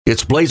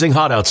It's blazing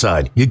hot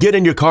outside. You get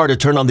in your car to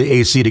turn on the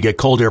AC to get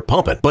cold air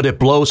pumping, but it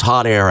blows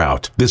hot air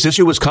out. This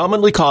issue is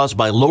commonly caused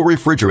by low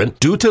refrigerant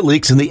due to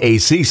leaks in the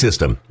AC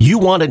system. You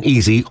want an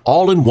easy,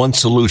 all-in-one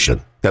solution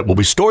that will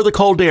restore the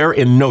cold air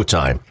in no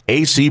time.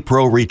 AC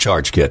Pro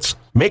Recharge Kits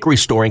make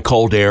restoring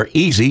cold air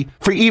easy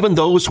for even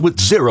those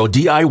with zero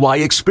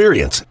DIY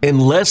experience in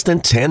less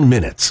than 10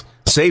 minutes.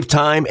 Save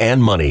time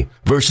and money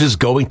versus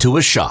going to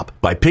a shop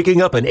by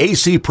picking up an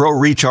AC Pro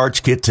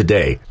Recharge Kit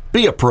today.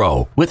 Be a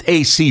pro with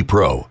AC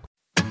Pro.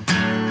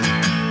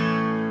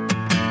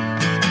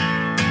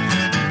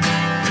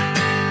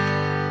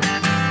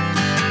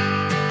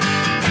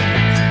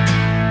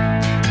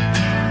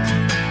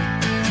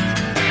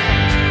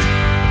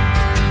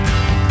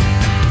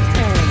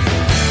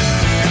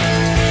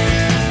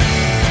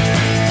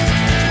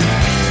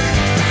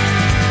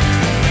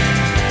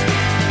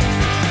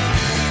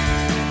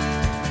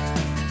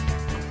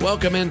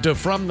 Welcome into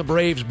From the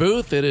Braves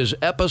booth. It is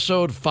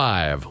episode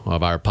 5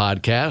 of our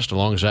podcast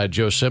alongside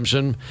Joe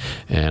Simpson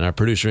and our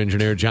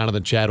producer-engineer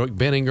Jonathan Chadwick.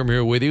 Ben Ingram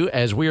here with you.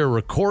 As we are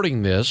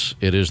recording this,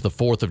 it is the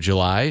 4th of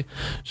July.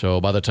 So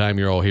by the time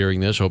you're all hearing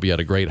this, hope you had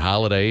a great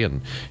holiday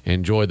and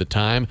enjoyed the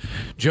time.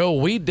 Joe,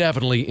 we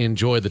definitely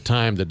enjoyed the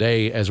time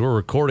today. As we're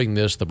recording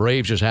this, the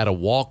Braves just had a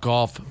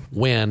walk-off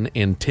win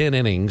in 10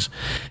 innings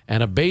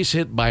and a base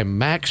hit by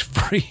Max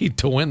Fried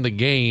to win the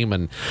game.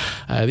 And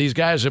these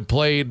guys have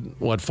played,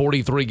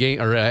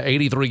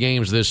 83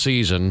 games this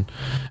season,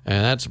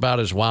 and that's about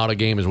as wild a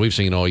game as we've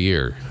seen all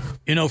year.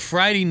 You know,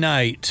 Friday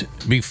night,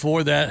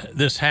 before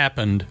this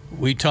happened,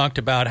 we talked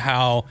about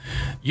how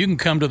you can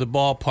come to the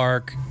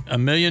ballpark a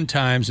million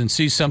times and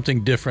see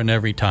something different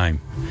every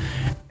time.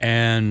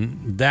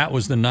 And that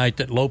was the night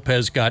that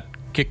Lopez got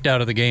kicked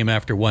out of the game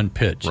after one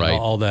pitch. Right.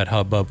 All that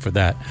hubbub for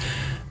that.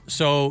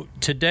 So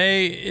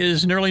today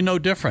is nearly no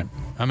different.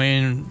 I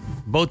mean,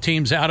 both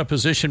teams out of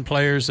position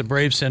players. The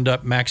Braves send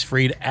up Max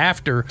Fried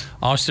after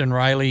Austin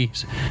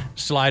Riley's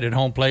slide at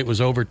home plate was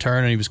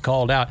overturned and he was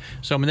called out.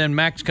 So then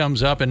Max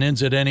comes up and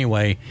ends it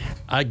anyway.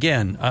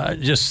 Again,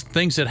 just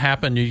things that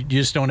happen you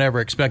just don't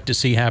ever expect to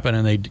see happen,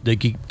 and they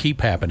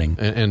keep happening.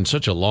 And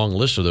such a long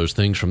list of those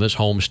things from this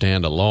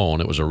homestand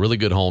alone. It was a really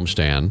good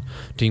homestand.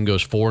 Team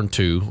goes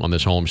 4-2 on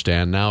this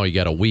homestand. Now you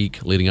got a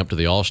week leading up to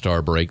the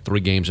All-Star break, 3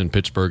 games in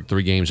Pittsburgh,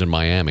 3 games in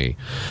Miami.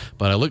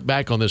 But I look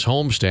back on this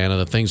homestand and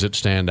the things that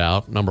stand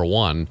out. Number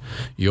one,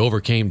 you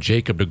overcame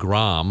Jacob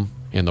deGrom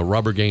in the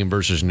rubber game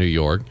versus New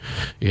York.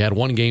 You had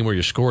one game where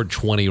you scored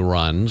 20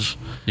 runs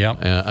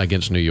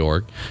against New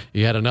York.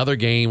 You had another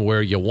game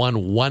where you won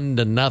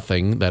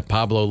 1-0, that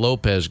Pablo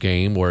Lopez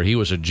game where he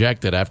was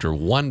ejected after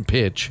one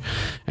pitch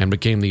and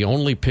became the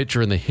only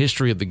pitcher in the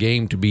history of the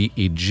game to be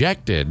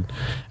ejected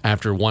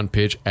after one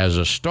pitch as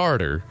a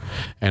starter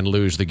and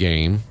lose the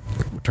game.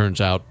 Turns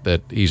out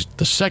that he's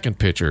the second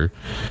pitcher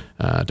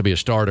to be a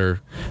starter,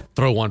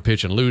 throw one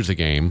pitch and lose the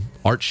game.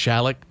 Art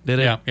Shalek did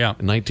it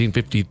in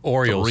 1953.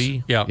 Orioles.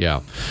 Yeah.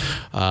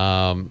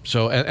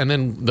 So, and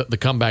then the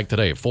comeback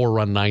today,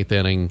 4-run ninth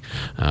inning,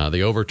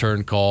 the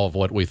overturned call of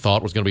what we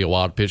thought was going to be a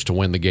wild pitch to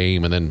win the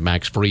game, and then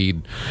Max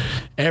Fried.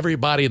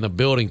 Everybody in the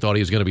building thought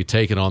he was going to be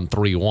taken on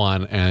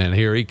 3-1, and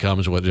here he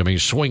comes with,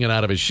 swinging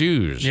out of his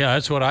shoes. Yeah,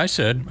 that's what I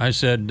said. I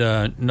said,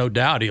 no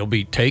doubt he'll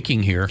be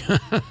taking here.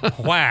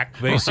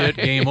 Whack, base hit,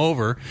 game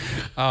over.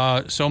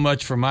 So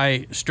much for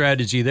my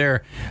strategy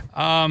there.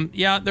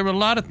 There were a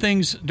lot of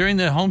things during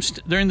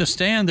the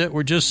stand that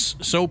were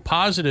just so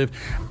positive.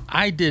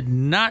 I did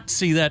not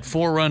see that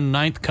 4-run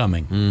ninth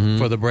coming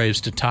for the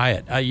Braves to tie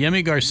it.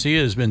 Yemi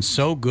Garcia has been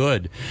so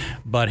good,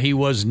 but he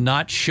was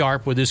not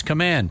sharp with his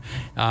command.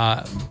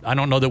 I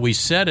don't know that we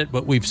said it,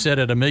 but we've said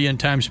it a million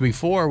times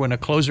before. When a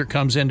closer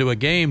comes into a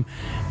game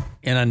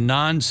in a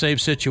non-save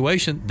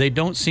situation, they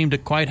don't seem to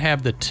quite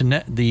have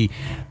the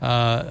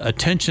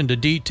attention to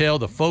detail,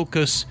 the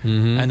focus,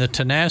 and the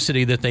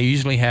tenacity that they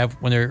usually have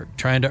when they're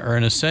trying to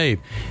earn a save.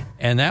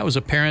 And that was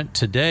apparent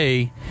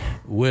today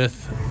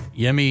with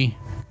Yemi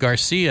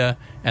Garcia,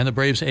 and the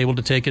Braves able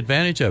to take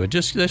advantage of it.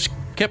 Just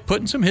kept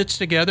putting some hits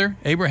together.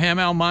 Abraham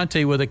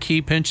Almonte with a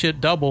key pinch hit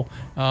double.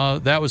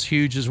 That was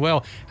huge as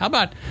well. How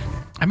about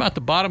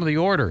the bottom of the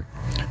order?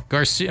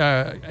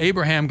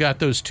 Abraham got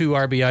those 2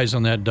 RBIs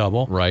on that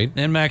double. Right.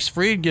 Then Max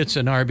Fried gets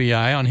an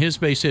RBI on his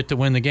base hit to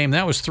win the game.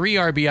 That was 3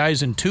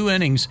 RBIs in 2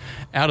 innings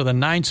out of the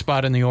 9th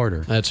spot in the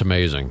order. That's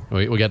amazing.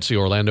 We got to see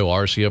Orlando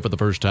Arcia for the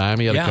first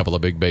time. He had a couple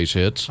of big base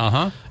hits.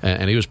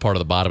 And he was part of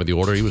the bottom of the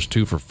order. He was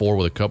 2 for 4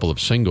 with a couple of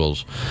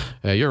singles.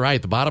 You're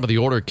right. The bottom of the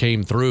order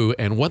came through,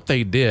 and what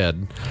they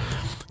did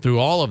through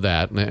all of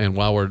that, and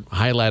while we're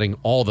highlighting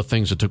all the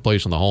things that took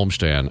place on the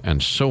homestand,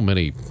 and so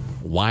many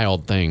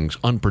wild things,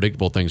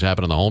 unpredictable things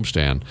happen in the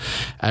homestand,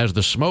 as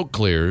the smoke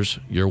clears,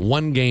 you're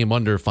 1 game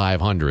under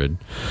 500.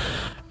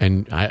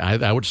 And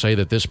I would say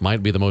that this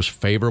might be the most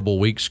favorable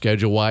week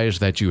schedule-wise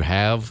that you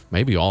have,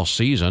 maybe all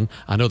season.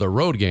 I know they're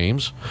road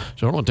games,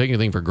 so I don't want to take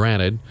anything for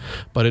granted,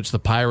 but it's the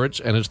Pirates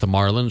and it's the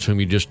Marlins,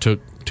 whom you just took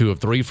 2 of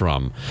 3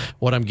 from.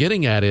 What I'm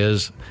getting at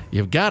is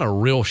you've got a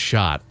real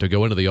shot to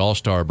go into the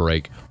All-Star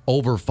break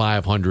over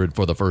 500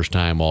 for the first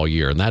time all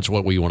year, and that's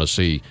what we want to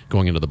see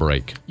going into the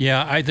break.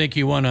 Yeah, I think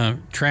you want to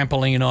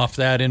trampoline off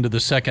that into the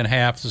second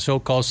half, the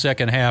so-called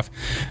second half,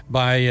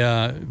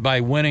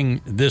 by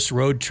winning this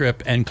road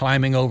trip and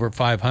climbing over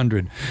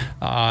 500.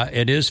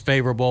 It is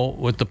favorable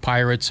with the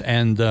Pirates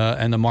and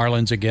the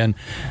Marlins again,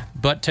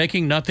 but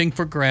taking nothing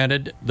for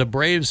granted, the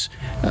Braves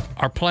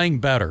are playing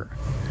better.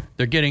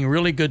 They're getting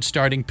really good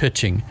starting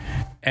pitching.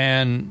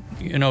 And,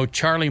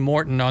 Charlie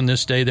Morton on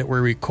this day that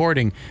we're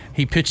recording,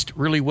 he pitched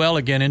really well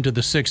again into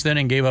the sixth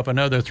inning, gave up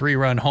another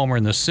 3-run homer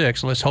in the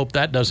sixth. Let's hope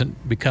that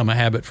doesn't become a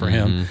habit for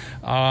him.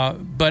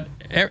 But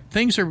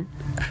things are,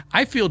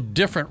 I feel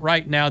different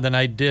right now than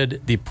I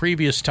did the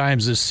previous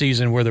times this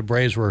season where the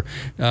Braves were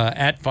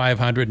at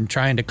 500 and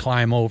trying to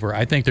climb over.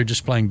 I think they're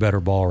just playing better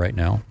ball right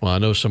now. Well, I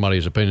know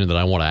somebody's opinion that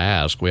I want to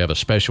ask. We have a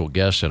special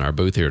guest in our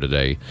booth here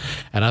today,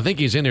 and I think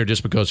he's in here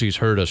just because he's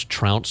heard us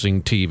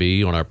trouncing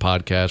TV on our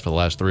podcast for the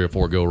last 3 or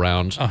 4 go-rounds.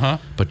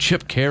 But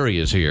Chip Carey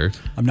is here.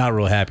 I'm not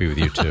real happy with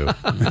you two.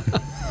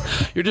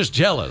 You're just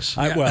jealous.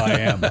 I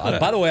am.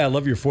 By the way, I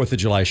love your 4th of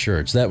July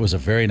shirts. That was a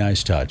very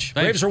nice touch.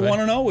 Thanks, Braves are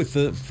 1-0 with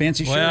the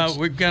fancy shirts. Well,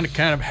 we're going to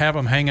kind of have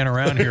them hanging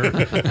around here in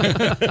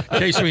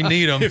case we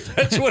need them. If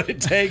that's what it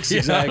takes,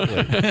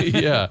 exactly.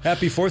 Yeah.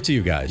 Happy 4th to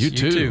you guys. You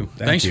too.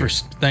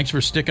 Thanks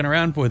for sticking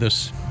around with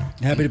us.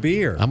 Happy to be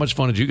here. How much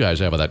fun did you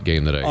guys have at that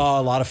game today? A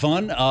lot of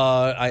fun.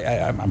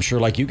 I'm sure,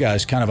 like you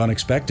guys, kind of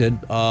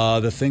unexpected.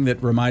 The thing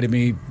that reminded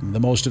me the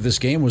most of this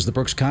game was the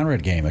Brooks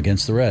Conrad game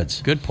against the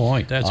Reds. Good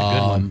point. That's a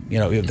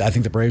good one. I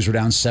think the Braves were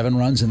down 7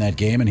 runs in that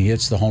game, and he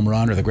hits the home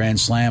run or the grand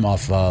slam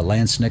off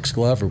Lance Nick's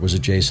glove, or was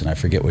it Jason? I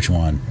forget which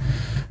one.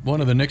 One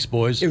of the Knicks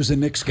boys. It was the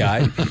Knicks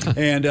guy,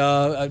 and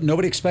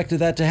nobody expected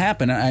that to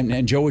happen.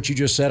 And Joe, what you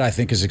just said, I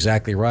think, is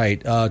exactly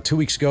right. 2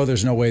 weeks ago,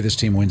 there's no way this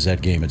team wins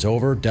that game. It's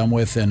over, done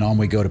with, and on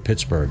we go to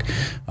Pittsburgh.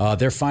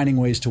 They're finding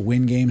ways to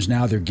win games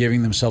now. They're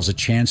giving themselves a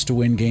chance to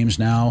win games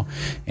now,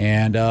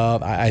 and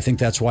I think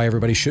that's why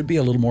everybody should be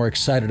a little more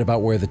excited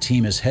about where the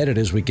team is headed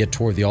as we get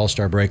toward the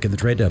All-Star break and the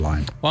trade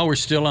deadline. While we're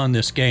still on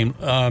this game,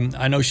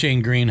 I know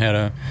Shane Green had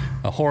a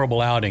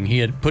horrible outing. He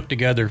had put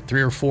together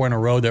 3 or 4 in a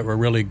row that were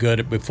really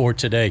good before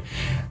today.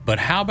 But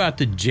how about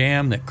the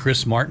jam that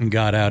Chris Martin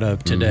got out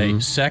of today?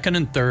 Second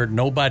and third,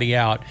 nobody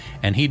out,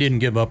 and he didn't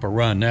give up a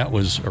run. That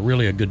was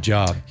really a good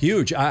job.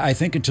 Huge. I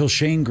think until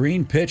Shane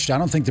Green pitched, I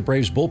don't think the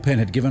Braves bullpen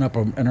had given up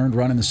an earned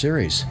run in the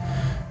series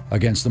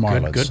against the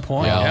Marlins. Good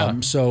point.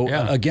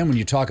 Again, when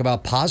you talk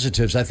about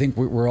positives, I think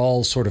we're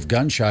all sort of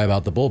gun-shy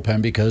about the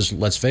bullpen because,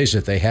 let's face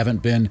it, they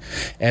haven't been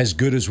as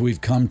good as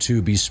we've come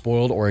to be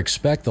spoiled or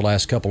expect the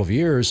last couple of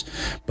years.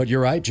 But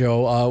you're right,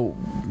 Joe.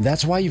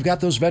 That's why you've got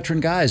those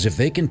veteran guys. If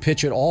they can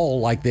pitch at all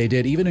like they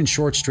did, even in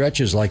short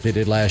stretches like they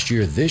did last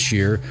year, this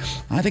year,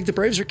 I think the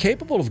Braves are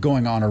capable of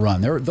going on a run.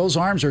 Those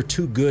arms are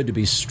too good to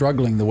be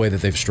struggling the way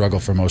that they've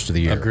struggled for most of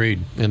the year. Agreed.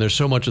 And there's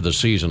so much of the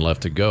season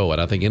left to go, and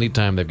I think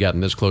anytime they've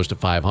gotten this close to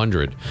 500,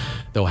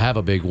 they'll have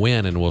a big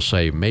win, and we'll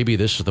say maybe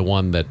this is the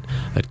one that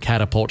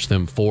catapults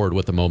them forward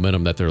with the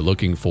momentum that they're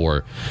looking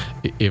for.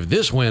 If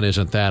this win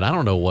isn't that, I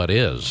don't know what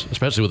is,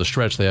 especially with the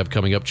stretch they have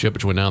coming up, Chip,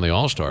 between now and the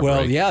All-Star break.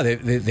 Well, yeah,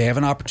 they have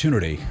an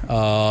opportunity.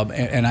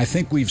 And I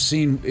think we've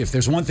seen, if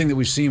there's one thing that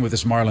we've seen with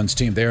this Marlins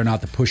team, they are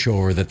not the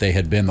pushover that they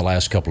had been the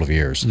last couple of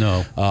years.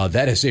 No.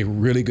 That is a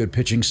really good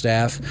pitching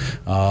staff.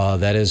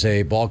 That is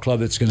a ball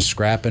club that's going to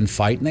scrap and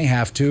fight, and they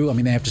have to. I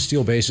mean, they have to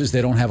steal bases.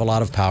 They don't have a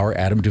lot of power,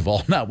 Adam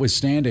Duvall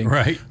notwithstanding.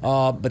 Right.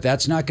 But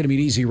that's not going to be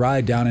an easy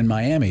ride down in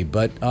Miami.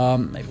 But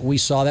we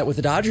saw that with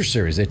the Dodgers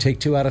series. They take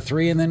 2 out of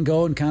 3 and then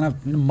go and kind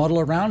of muddle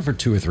around for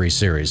 2 or 3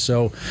 series.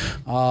 So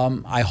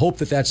I hope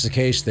that that's the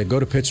case. They go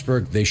to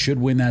Pittsburgh. They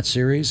should win that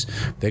series.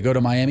 They go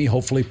to Miami,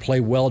 hopefully play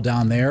well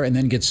down there, and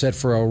then get set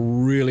for a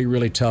really,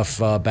 really tough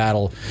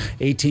battle.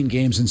 18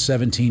 games in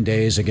 17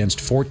 days against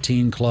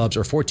 14 clubs,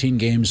 or 14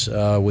 games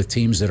with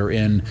teams that are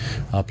in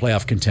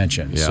playoff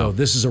contention. Yeah. So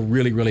this is a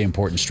really, really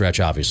important stretch,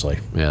 obviously.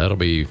 Yeah, that'll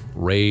be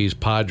Rays,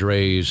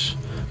 Padres,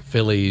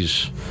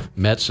 Phillies,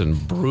 Mets,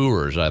 and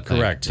Brewers, I think,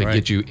 Correct, to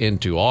get you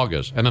into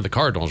August. And then the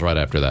Cardinals right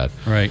after that.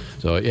 Right.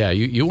 So, yeah,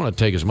 you want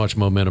to take as much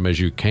momentum as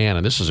you can,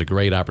 and this is a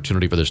great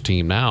opportunity for this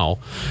team now.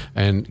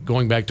 And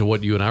going back to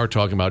what you and I were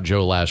talking about,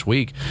 Joe, last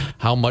week,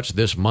 how much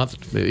this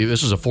month,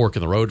 this is a fork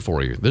in the road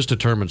for you. This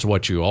determines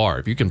what you are.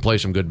 If you can play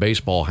some good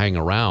baseball, hang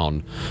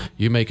around,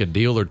 you make a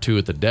deal or two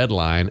at the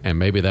deadline, and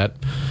maybe that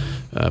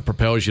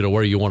propels you to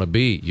where you want to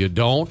be. You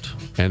don't,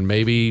 and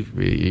maybe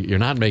you're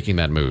not making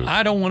that move.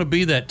 I don't want to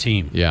be that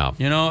team. Yeah.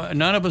 You know,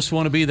 none of us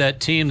want to be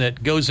that team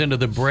that goes into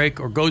the break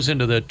or goes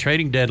into the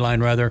trading deadline,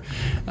 rather,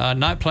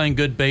 not playing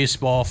good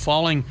baseball,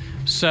 falling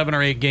 7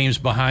 or 8 games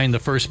behind the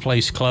first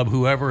place club,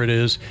 whoever it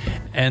is,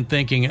 and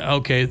thinking,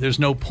 okay, there's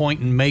no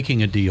point in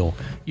making a deal.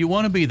 You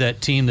want to be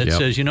that team that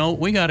says, you know,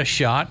 we got a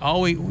shot.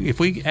 If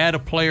we add a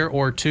player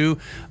or two,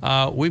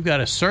 we've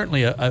got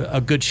certainly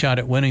a good shot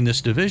at winning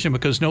this division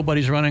because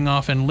nobody's running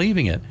off and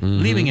leaving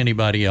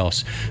anybody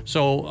else.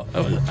 So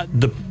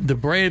the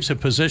Braves have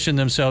positioned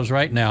themselves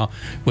right now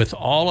with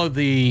all of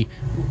the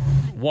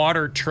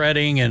water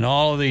treading and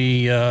all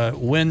the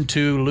win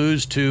 2,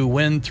 lose 2,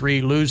 win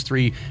 3, lose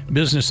 3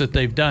 business that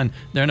they've done.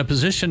 They're in a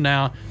position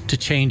now to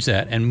change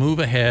that and move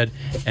ahead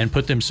and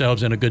put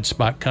themselves in a good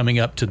spot coming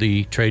up to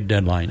the trade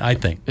deadline, I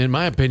think. In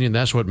my opinion,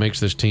 that's what makes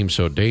this team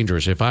so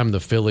dangerous. If I'm the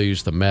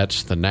Phillies, the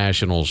Mets, the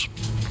Nationals,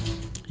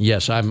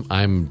 yes,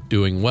 I'm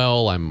doing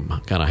well. I'm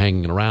kind of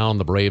hanging around.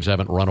 The Braves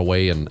haven't run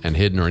away and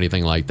hidden or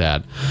anything like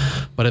that.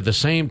 But at the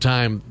same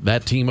time,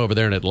 that team over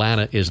there in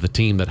Atlanta is the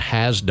team that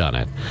has done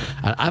it.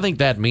 I think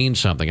that means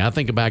something. I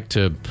think back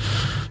to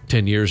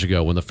 10 years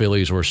ago when the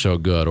Phillies were so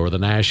good, or the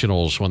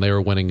Nationals when they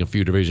were winning a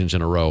few divisions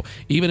in a row.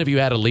 Even if you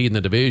had a lead in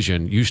the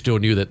division, you still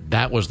knew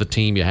that was the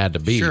team you had to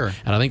beat. Sure.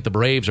 And I think the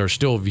Braves are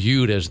still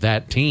viewed as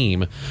that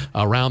team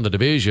around the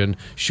division.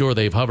 Sure,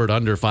 they've hovered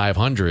under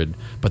 500,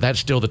 but that's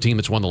still the team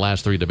that's won the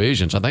last 3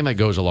 divisions. I think that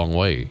goes a long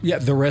way. Yeah,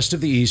 the rest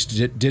of the East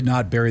did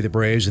not bury the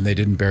Braves, and they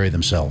didn't bury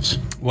themselves.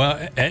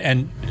 Well,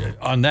 and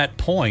on that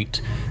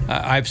point,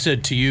 I've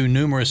said to you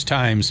numerous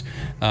times,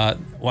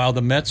 while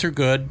the Mets are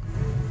good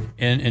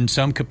in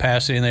some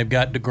capacity, and they've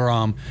got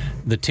DeGrom,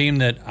 the team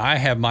that I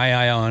have my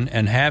eye on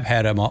and have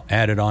had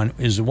it on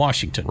is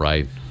Washington.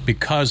 Right.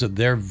 Because of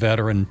their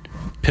veteran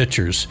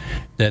pitchers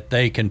that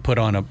they can put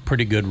on a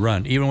pretty good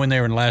run. Even when they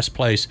were in last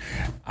place,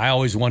 I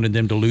always wanted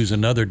them to lose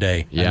another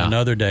day and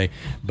another day.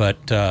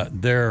 But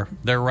they're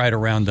right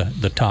around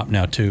the top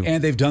now, too.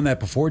 And they've done that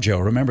before, Joe.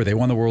 Remember, they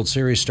won the World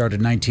Series, started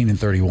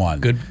 19-31.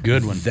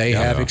 Good one. They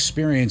have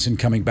experience in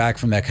coming back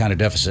from that kind of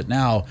deficit.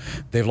 Now,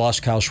 they've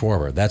lost Kyle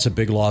Schwarber. That's a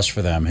big loss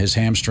for them. His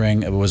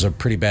hamstring was a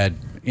pretty bad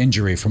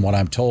injury from what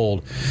I'm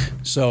told.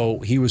 So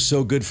he was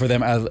so good for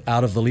them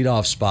out of the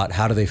leadoff spot.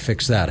 How do they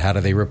fix that? How do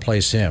they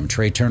replace him?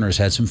 Trey Turner's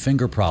had some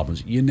finger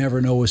problems. You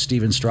never know with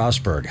Steven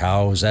Strasburg.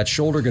 How is that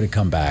shoulder going to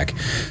come back?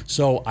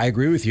 So I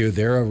agree with you.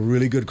 They're a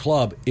really good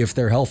club if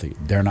they're healthy.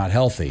 They're not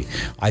healthy.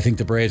 I think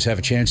the Braves have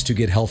a chance to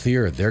get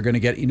healthier. They're going to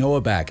get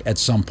Inoa back at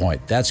some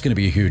point. That's going to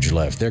be a huge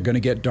lift. They're going to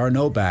get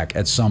d'Arnaud back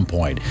at some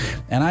point.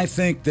 And I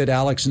think that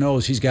Alex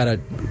knows he's got to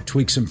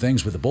tweak some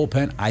things with the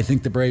bullpen. I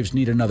think the Braves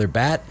need another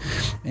bat.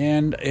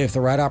 And if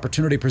the right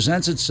opportunity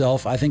presents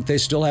itself, I think they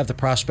still have the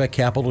prospect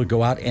capital to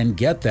go out and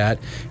get that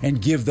and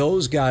give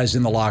those guys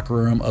in the locker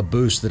room a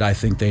boost that I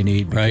think they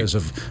need because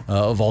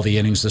of all the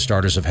innings the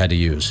starters have had to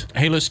use.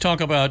 Hey, let's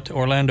talk about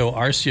Orlando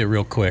Arcia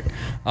real quick.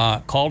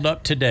 Called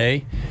up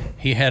today.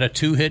 He had a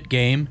 2-hit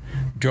game,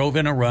 drove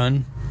in a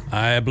run.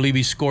 I believe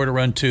he scored a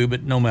run too,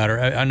 but no matter.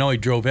 I know he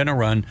drove in a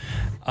run.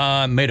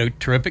 Made a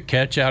terrific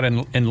catch out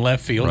in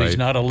left field. Right. He's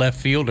not a left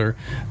fielder.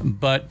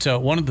 But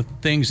one of the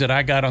things that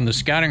I got on the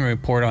scouting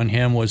report on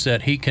him was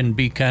that he can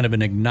be kind of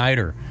an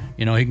igniter.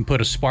 You know, he can put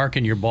a spark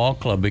in your ball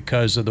club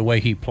because of the way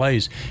he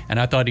plays. And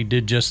I thought he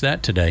did just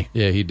that today.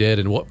 Yeah, he did.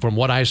 And from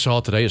what I saw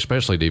today,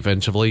 especially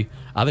defensively,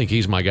 I think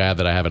he's my guy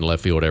that I have in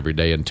left field every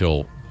day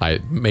until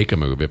I make a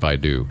move, if I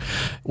do.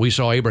 We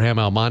saw Abraham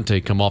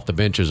Almonte come off the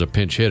bench as a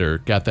pinch hitter,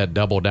 got that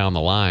double down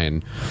the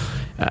line.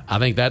 I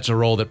think that's a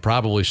role that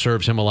probably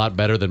serves him a lot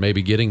better than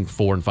maybe getting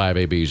 4 and 5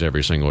 ABs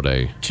every single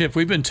day. Chip,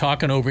 we've been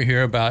talking over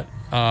here about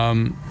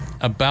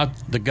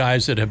the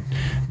guys that have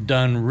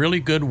done really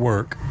good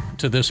work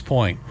to this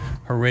point.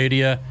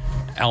 Heredia,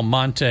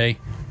 Almonte,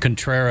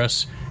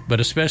 Contreras, but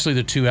especially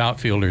the 2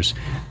 outfielders.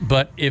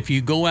 But if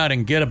you go out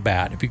and get a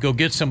bat, if you go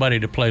get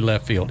somebody to play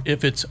left field,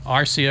 if it's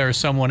Arcia or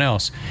someone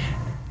else,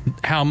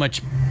 how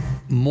much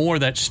more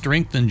that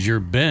strengthens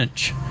your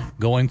bench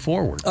going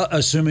forward.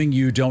 Assuming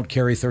you don't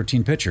carry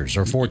 13 pitchers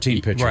or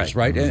 14 pitchers,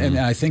 right? Mm-hmm. And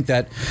I think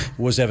that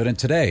was evident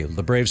today.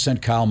 The Braves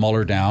sent Kyle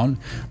Muller down.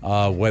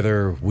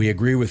 Whether we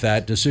agree with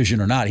that decision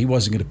or not, he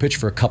wasn't going to pitch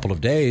for a couple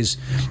of days,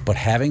 but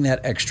having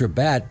that extra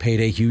bat paid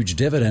a huge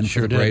dividend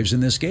for the Braves in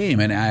this game.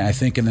 And I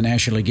think in the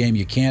National League game,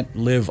 you can't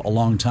live a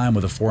long time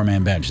with a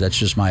 4-man bench. That's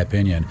just my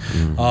opinion.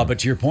 Mm-hmm. But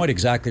to your point,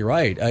 exactly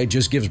right. It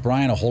just gives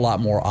Brian a whole lot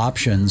more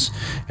options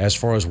as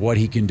far as what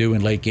he can do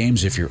in late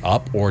games if you're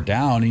up or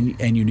down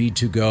and you need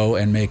to go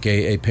and make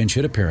a pinch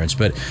hit appearance.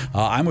 But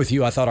I'm with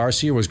you. I thought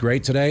Arcia was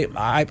great today.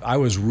 I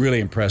was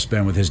really impressed,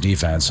 Ben, with his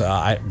defense.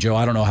 Joe,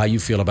 I don't know how you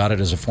feel about it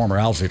as a former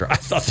outfielder. I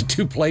thought the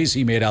 2 plays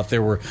he made out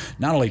there were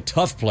not only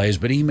tough plays,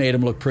 but he made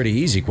them look pretty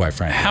easy, quite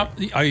frankly.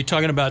 How are you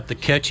talking about the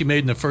catch he made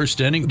in the first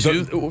inning,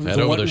 too?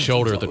 Over the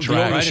shoulder at the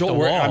track. Right at the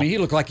wall. I mean, he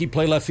looked like he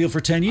played left field for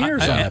 10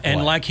 years on that play.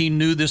 And like he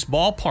knew this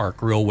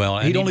ballpark real well.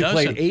 And He'd only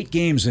played 8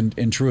 games in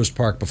Truist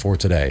Park before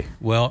today.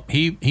 Well,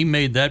 he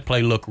made that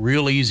play look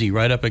real easy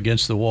right up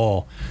against the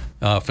wall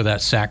for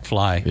that sac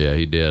fly. Yeah,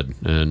 he did.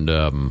 And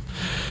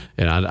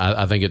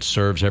I think it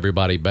serves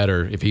everybody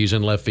better. If he's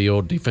in left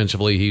field,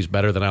 defensively, he's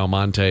better than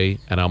Almonte,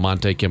 and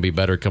Almonte can be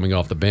better coming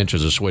off the bench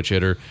as a switch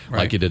hitter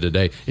like he did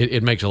today.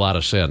 It makes a lot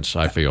of sense,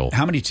 I feel.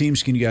 How many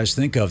teams can you guys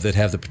think of that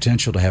have the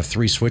potential to have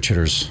 3 switch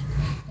hitters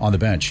on the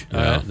bench?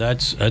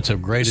 That's a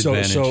great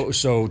advantage.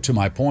 So to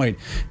my point,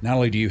 not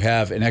only do you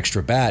have an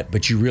extra bat,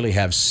 but you really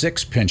have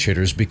 6 pinch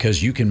hitters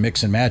because you can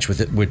mix and match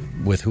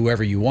with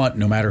whoever you want,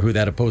 no matter who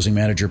that opposing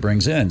manager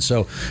brings in.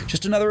 So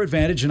just another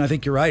advantage, and I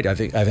think you're right. I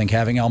think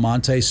having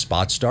Almonte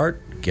spot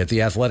start, get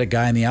the athletic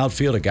guy in the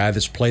outfield, a guy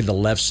that's played the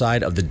left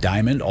side of the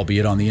diamond,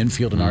 albeit on the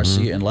infield, and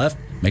Arcia in left.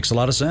 Makes a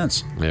lot of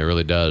sense. It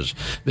really does.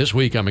 This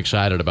week I'm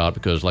excited about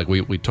because, like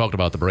we talked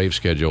about the Braves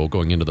schedule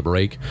going into the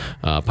break,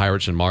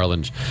 Pirates and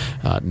Marlins.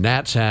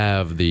 Nats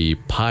have the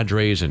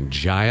Padres and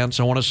Giants,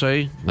 I want to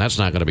say. That's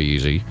not going to be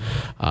easy.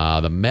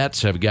 The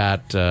Mets have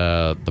got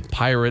the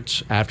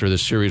Pirates after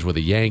this series with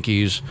the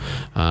Yankees.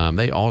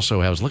 They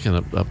also, I was looking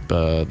up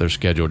their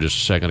schedule just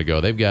a second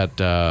ago. They've got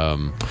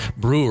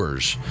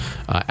Brewers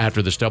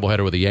after this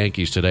doubleheader with the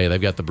Yankees today.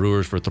 They've got the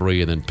Brewers for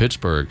 3 and then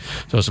Pittsburgh.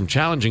 So some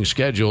challenging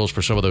schedules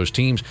for some of those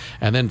teams.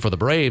 And then for the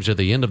Braves, at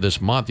the end of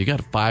this month, you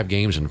got 5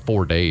 games in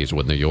 4 days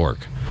with New York.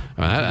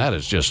 I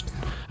mean,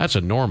 that's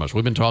enormous.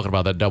 We've been talking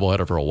about that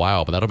doubleheader for a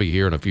while, but that'll be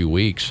here in a few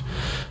weeks.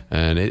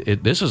 And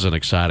this is an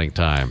exciting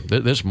time.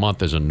 This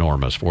month is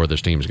enormous for where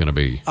this team's going to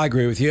be. I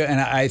agree with you, and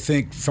I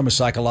think from a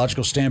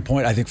psychological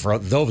standpoint, I think for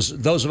those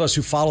of us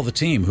who follow the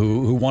team,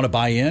 who want to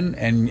buy in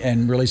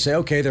and really say,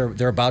 okay,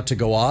 they're about to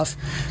go off,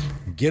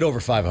 get over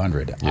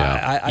 500.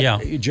 Yeah.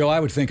 Joe, I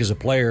would think as a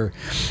player,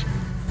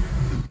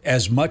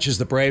 as much as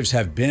the Braves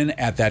have been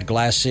at that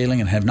glass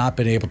ceiling and have not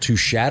been able to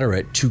shatter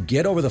it, to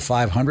get over the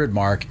 500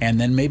 mark and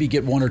then maybe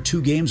get 1 or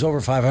 2 games over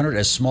 500,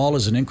 as small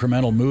as an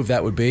incremental move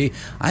that would be,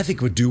 I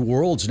think would do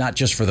worlds, not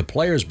just for the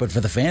players, but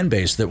for the fan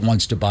base that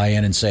wants to buy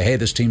in and say, hey,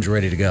 this team's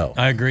ready to go.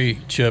 I agree,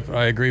 Chip.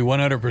 I agree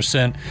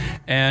 100%.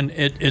 And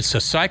it's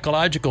a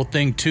psychological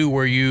thing, too,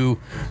 where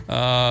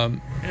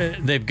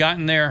they've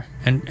gotten there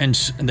and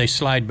they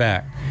slide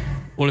back.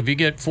 Well, if you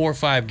get 4 or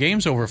 5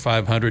 games over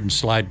 500 and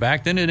slide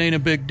back, then it ain't a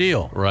big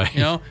deal,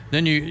 right?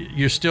 Then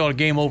you're still a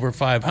game over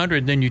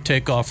 500. Then you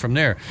take off from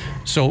there.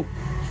 So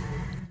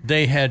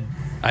I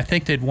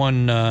think they'd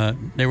won.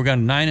 They were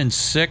going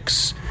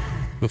 9-6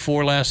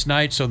 before last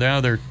night. So now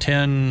they're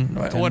 10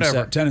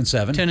 whatever,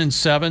 10-7,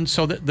 10-7.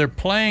 So they're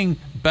playing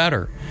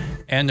better.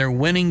 And they're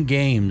winning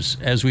games,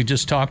 as we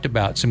just talked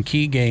about, some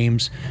key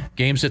games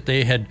that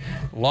they had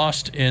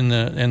lost in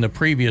the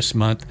previous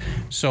month.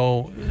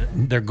 So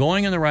they're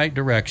going in the right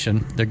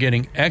direction. They're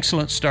getting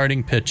excellent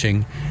starting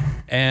pitching.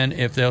 And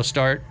if they'll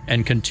start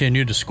and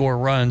continue to score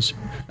runs,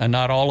 and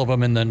not all of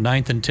them in the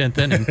 9th and 10th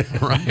inning,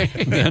 right?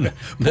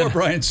 Poor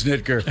Brian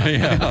Snitker.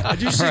 Yeah.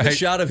 Did you see the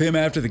shot of him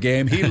after the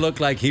game? He looked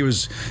like he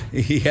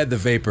had the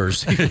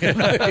vapors.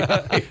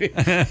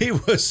 He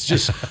was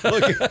just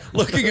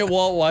looking at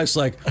Walt Weiss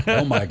like,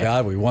 oh my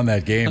God, we won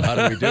that game. How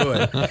did we do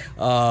it?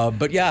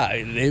 But yeah,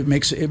 it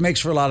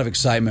makes for a lot of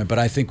excitement. But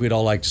I think we'd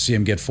all like to see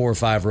him get 4 or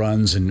 5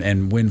 runs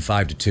and win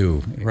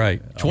 5-2.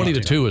 Right,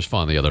 20-2 was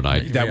fun the other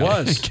night. That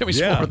was. Give me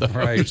some more of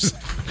those. Right.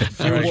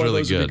 That was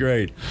really good. Would be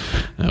great.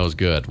 That was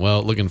good.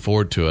 Well, looking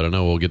forward to it. I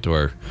know we'll get to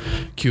our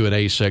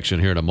Q&A section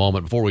here in a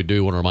moment. Before we do,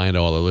 I want to remind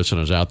all the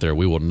listeners out there,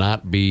 we will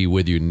not be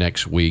with you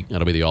next week.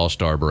 That'll be the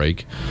All-Star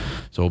break.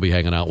 So we'll be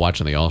hanging out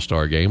watching the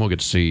All-Star game. We'll get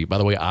to see, by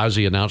the way,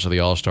 Ozzie announced the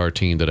All-Star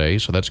team today,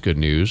 so that's good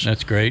news.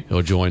 That's great.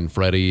 He'll join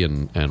Freddie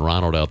and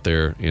Ronald out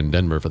there in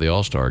Denver for the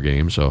All-Star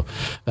game. So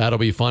that'll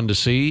be fun to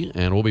see,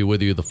 and we'll be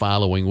with you the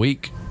following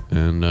week.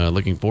 And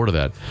looking forward to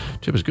that.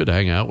 Chip, it's good to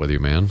hang out with you,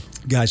 man.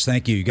 Guys,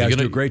 thank you. You guys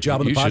do a great job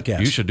on the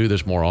podcast. You should do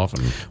this more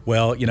often.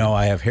 Well,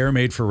 I have hair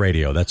made for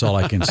radio. That's all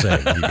I can say,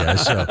 you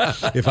guys. So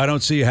if I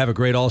don't see you, have a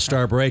great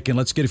All-Star break, and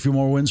let's get a few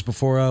more wins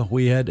before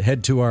we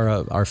head to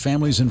our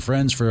families and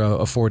friends for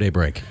a 4-day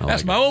break.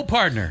 That's my old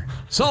partner.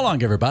 So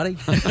long, everybody.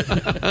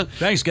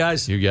 Thanks,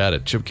 guys. You got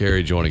it. Chip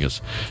Carey joining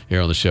us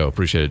here on the show.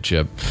 Appreciate it,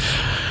 Chip.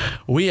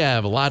 We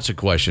have lots of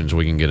questions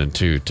we can get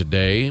into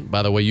today.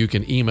 By the way, you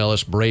can email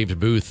us,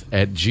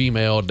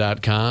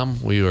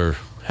 bravesbooth@gmail.com. We are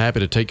happy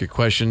to take your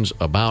questions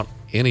about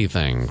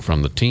anything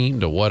from the team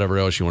to whatever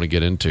else you want to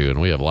get into.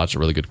 And we have lots of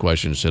really good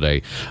questions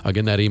today.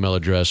 Again, that email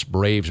address,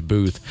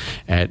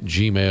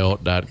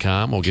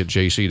 bravesbooth@gmail.com. We'll get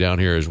JC down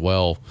here as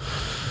well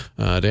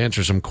to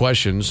answer some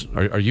questions.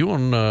 Are you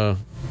on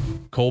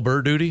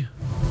Colbert duty?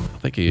 I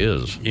think he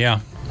is.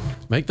 Yeah.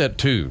 Make that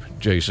 2,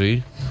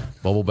 JC.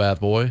 Bubble Bath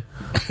Boy.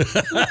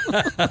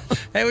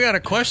 Hey, we got a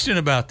question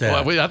about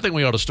that. Well, I think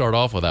we ought to start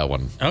off with that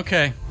one.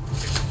 Okay.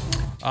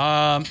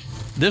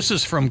 This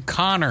is from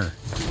Connor.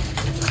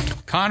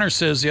 Connor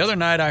says, the other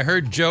night I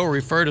heard Joe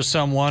refer to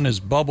someone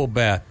as Bubble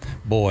Bath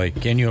Boy.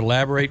 Can you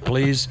elaborate,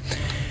 please?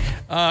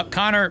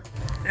 Connor,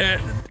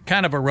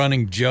 kind of a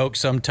running joke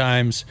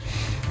sometimes.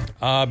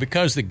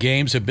 Because the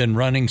games have been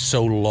running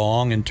so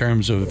long in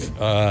terms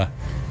of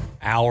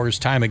hours,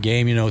 time of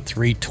game,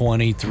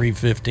 3:20,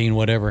 3:15,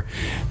 whatever.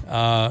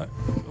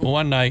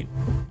 One night,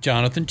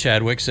 Jonathan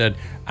Chadwick said,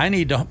 I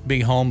need to be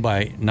home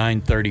by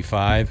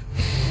 9:35.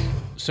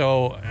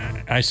 So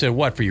I said,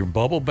 what, for your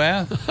bubble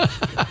bath?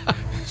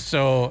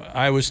 So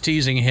I was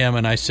teasing him,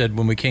 and I said,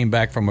 when we came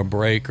back from a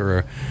break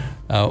or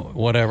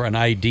whatever, an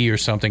ID or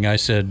something, I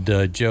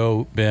said,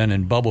 Joe, Ben,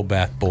 and Bubble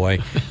Bath Boy.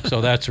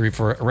 So that's a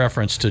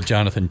reference to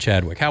Jonathan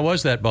Chadwick. How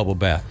was that bubble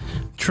bath?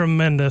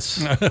 Tremendous.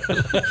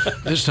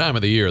 This time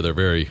of the year, they're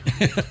very,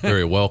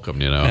 very welcome,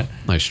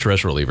 Nice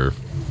stress reliever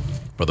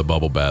for the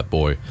Bubble Bath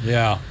Boy.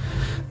 Yeah.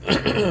 All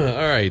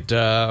right.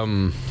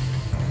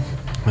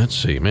 Let's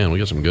see. Man, we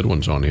got some good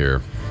ones on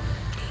here.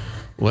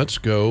 Let's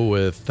go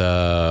with...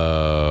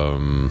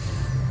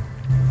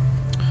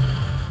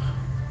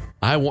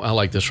 I I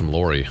like this from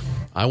Lori.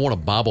 I want a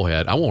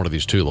bobblehead. I want one of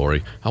these too,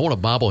 Lori. I want a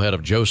bobblehead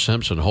of Joe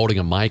Simpson holding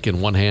a mic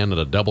in one hand and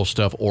a double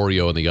stuffed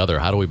Oreo in the other.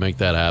 How do we make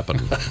that happen?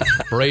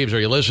 Braves, are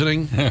you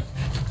listening?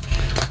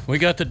 We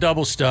got the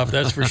double stuff,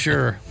 that's for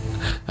sure.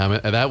 I mean,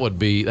 that'd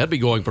be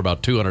going for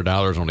about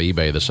 $200 on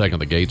eBay the second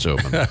the gates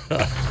open.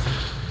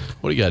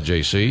 What do you got,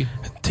 JC?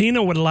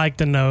 Tina would like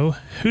to know,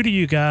 who do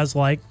you guys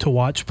like to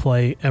watch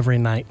play every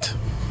night?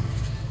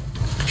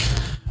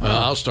 Well,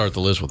 I'll start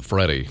the list with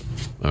Freddie.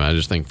 I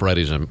just think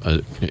Freddie's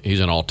he's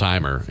an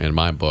all-timer in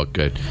my book.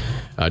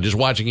 Just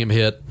watching him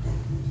hit,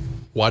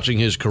 watching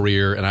his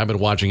career, and I've been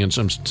watching him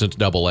since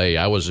Double-A.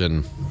 I was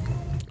in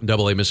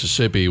Double-A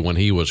Mississippi when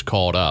he was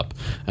called up.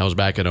 That was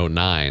back in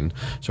 2009.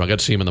 So I got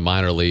to see him in the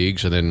minor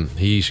leagues, and then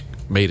he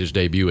made his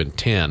debut in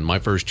 2010. My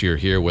first year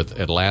here with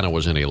Atlanta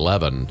was in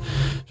 2011.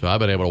 So I've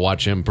been able to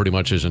watch him pretty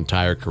much his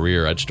entire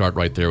career. I'd start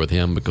right there with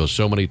him because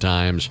so many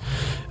times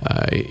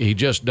he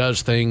just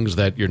does things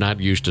that you're not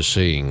used to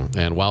seeing.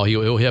 And while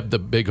he'll hit the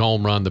big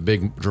home run, the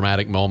big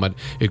dramatic moment,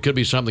 it could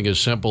be something as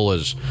simple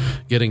as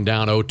getting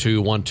down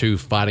 0-2, 1-2,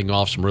 fighting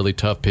off some really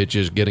tough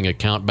pitches, getting a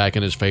count back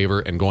in his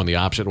favor, and going the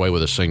opposite way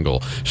with a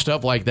single.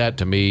 Stuff like that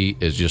to me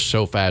is just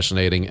so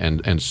fascinating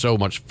and so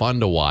much fun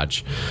to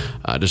watch,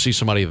 to see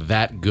somebody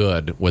that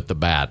good with the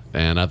bat.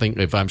 And I think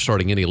if I'm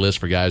starting any list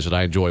for guys that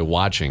I enjoy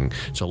watching,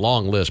 it's a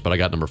long list, but I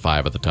got number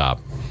 5 at the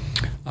top.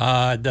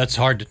 That's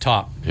hard to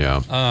top.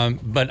 Yeah.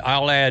 But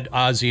I'll add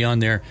Ozzie on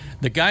there.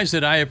 The guys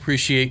that I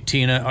appreciate,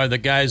 Tina, are the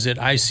guys that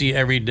I see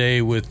every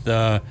day with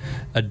a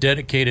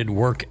dedicated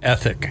work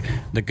ethic.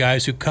 The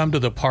guys who come to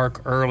the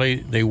park early,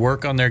 they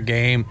work on their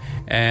game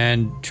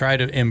and try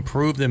to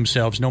improve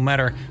themselves no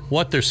matter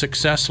what their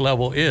success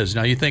level is.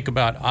 Now, you think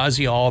about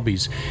Ozzie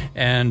Albies,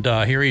 and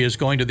here he is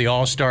going to the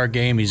All-Star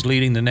game. He's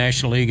leading the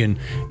National League in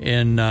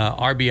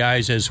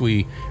RBIs as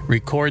we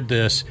record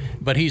this,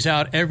 but he's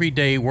out every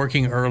day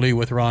working early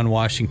with Ron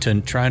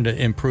Washington, trying to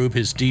improve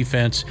his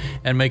defense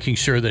and making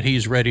sure that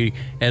he's ready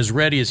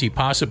as he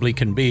possibly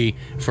can be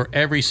for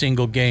every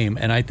single game.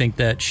 And I think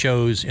that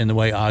shows in the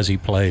way Ozzie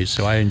plays.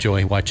 So I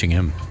enjoy watching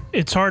him.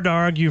 It's hard to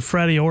argue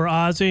Freddie or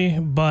Ozzie,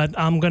 but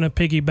I'm going to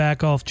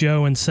piggyback off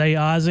Joe and say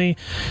Ozzie.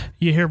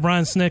 You hear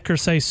Brian Snitker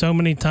say so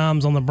many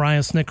times on the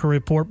Brian Snitker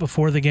Report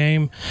before the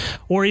game,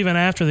 or even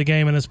after the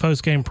game in his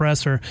post-game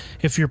presser,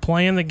 if you're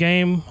playing the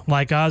game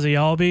like Ozzie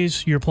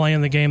Albies, you're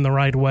playing the game the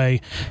right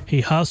way.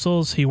 He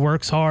hustles, he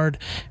works hard,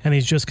 and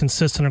he's just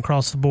consistent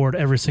across the board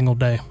every single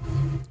day.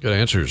 Good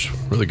answers.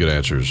 Really good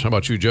answers. How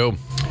about you, Joe?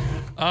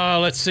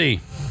 Let's see.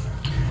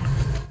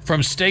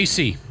 From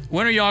Stacy.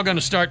 When are y'all going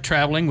to start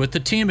traveling with the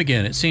team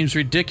again? It seems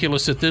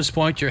ridiculous at this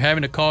point you're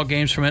having to call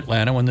games from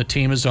Atlanta when the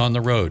team is on the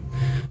road.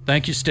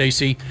 Thank you,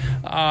 Stacy.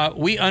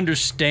 We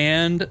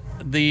understand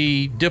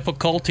the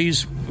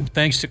difficulties,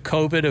 thanks to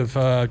COVID,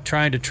 of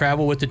trying to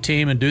travel with the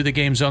team and do the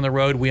games on the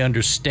road. We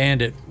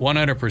understand it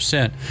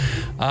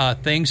 100%.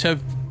 Things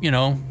have,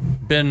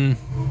 been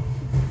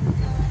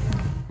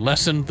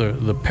lessened.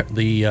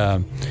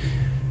 The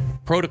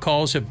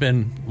protocols have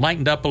been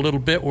lightened up a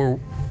little bit where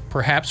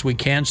perhaps we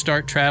can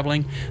start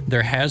traveling.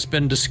 There has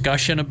been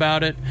discussion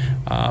about it.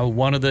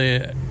 One of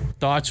the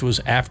thoughts was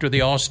after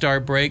the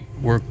All-Star break.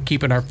 We're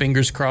keeping our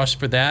fingers crossed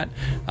for that.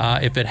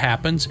 If it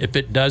happens, if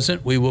it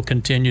doesn't, we will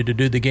continue to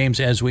do the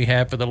games as we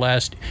have for the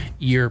last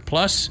year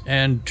plus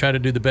and try to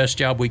do the best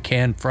job we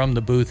can from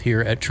the booth here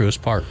at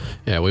Truist Park.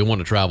 Yeah, we want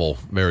to travel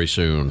very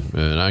soon.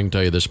 And I can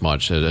tell you this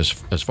much, as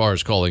far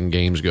as calling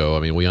games go, I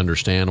mean, we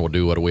understand, we'll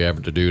do what we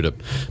have to do to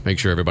make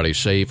sure everybody's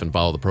safe and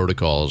follow the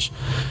protocols.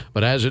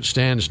 But as it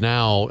stands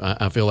now,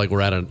 I feel like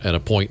we're at a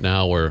point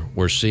now where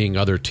we're seeing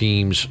other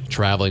teams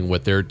traveling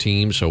with their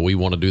teams, so we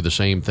want to do the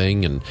same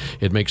thing, and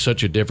it makes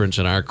such a difference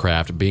in our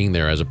craft being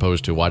there as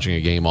opposed to watching a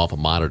game off a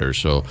monitor.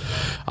 So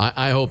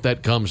I hope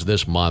that comes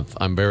this month.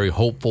 I'm very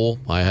hopeful.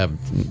 I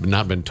have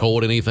not been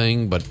told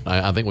anything, but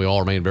I think we all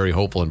remain very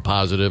hopeful and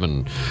positive,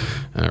 and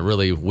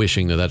really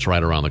wishing that that's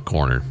right around the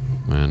corner.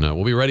 And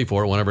we'll be ready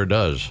for it whenever it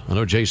does. I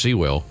know JC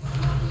will.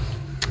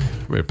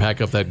 We're ready to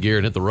pack up that gear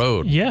and hit the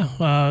road.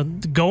 Yeah,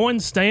 going,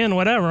 staying,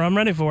 whatever. I'm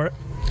ready for it.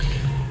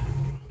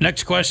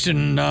 Next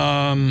question.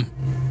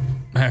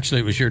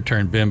 Actually, it was your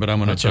turn, Ben, but I'm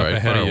going to jump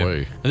ahead of you.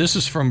 Away. This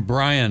is from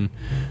Brian,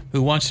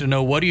 who wants to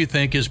know, what do you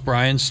think is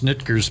Brian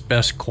Snitker's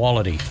best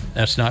quality?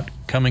 That's not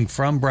coming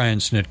from Brian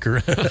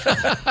Snitker.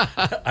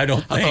 I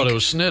don't think. I thought it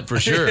was Snit for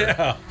sure.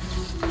 Yeah.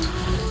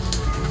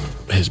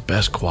 His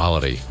best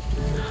quality.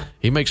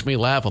 He makes me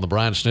laugh on the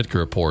Brian Snitker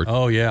Report.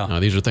 Oh, yeah. Now,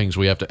 these are things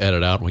we have to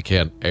edit out and we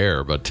can't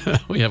air, but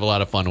we have a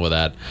lot of fun with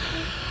that.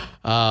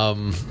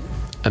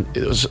 And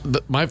it was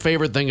my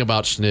favorite thing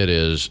about Snit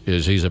is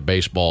he's a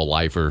baseball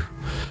lifer.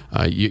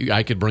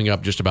 I could bring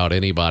up just about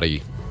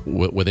anybody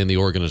within the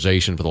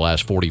organization for the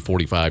last 40,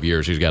 45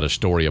 years. He's got a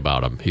story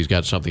about him. He's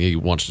got something he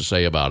wants to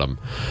say about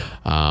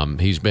him.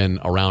 He's been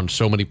around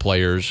so many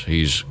players.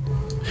 He's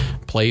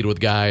played with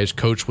guys,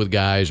 coached with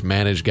guys,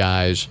 managed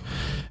guys.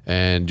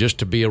 And just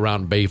to be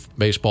around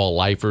baseball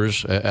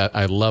lifers,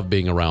 I love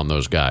being around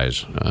those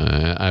guys.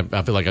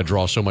 I feel like I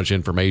draw so much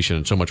information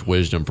and so much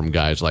wisdom from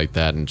guys like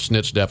that, and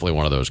Snit's definitely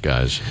one of those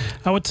guys.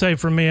 I would say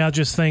for me, I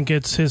just think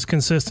it's his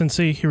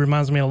consistency. He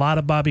reminds me a lot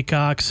of Bobby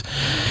Cox.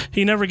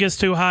 He never gets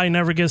too high, he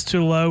never gets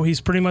too low. He's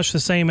pretty much the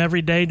same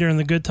every day during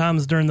the good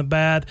times, during the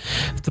bad.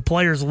 The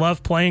players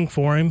love playing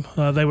for him.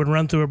 They would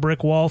run through a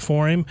brick wall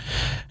for him.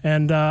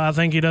 And I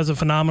think he does a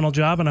phenomenal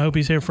job, and I hope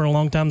he's here for a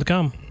long time to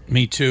come.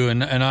 Me too,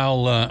 and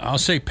I'll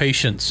say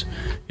patience.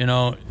 You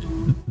know,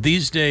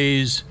 these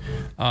days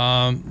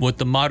with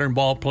the modern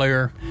ball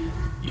player,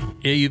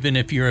 even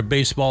if you're a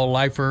baseball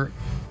lifer,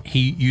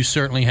 you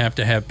certainly have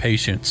to have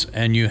patience,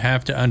 and you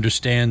have to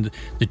understand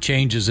the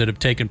changes that have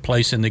taken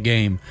place in the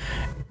game.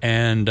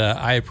 And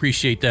I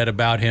appreciate that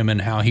about him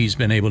and how he's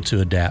been able to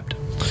adapt.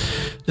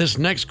 This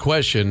next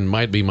question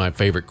might be my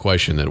favorite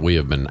question that we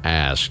have been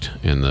asked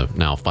in the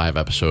now 5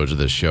 episodes of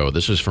this show.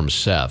 This is from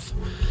Seth.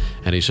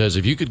 And he says,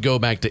 if you could go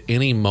back to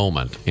any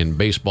moment in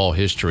baseball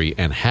history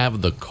and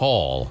have the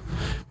call,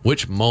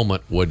 which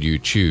moment would you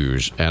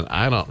choose? And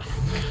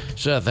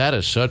Seth, that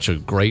is such a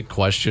great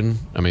question.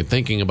 I mean,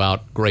 thinking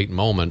about great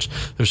moments,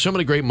 there's so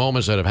many great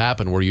moments that have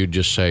happened where you'd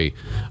just say,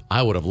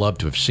 I would have loved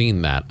to have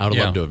seen that. I would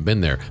have loved to have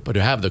been there. But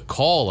to have the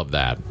call of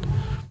that,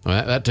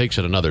 that takes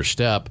it another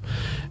step.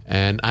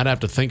 And I'd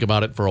have to think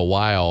about it for a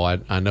while.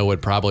 I know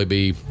it'd probably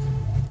be...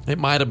 It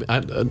might have.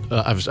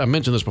 I've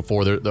mentioned this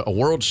before. A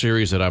World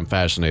Series that I'm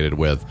fascinated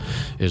with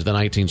is the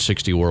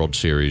 1960 World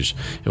Series.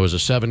 It was a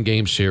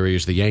 7-game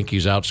series. The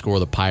Yankees outscored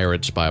the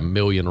Pirates by 1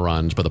 million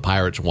runs, but the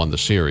Pirates won the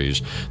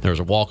series. There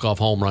was a walk-off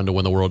home run to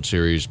win the World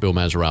Series, Bill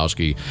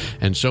Mazeroski,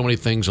 and so many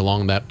things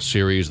along that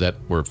series that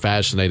were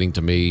fascinating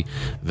to me.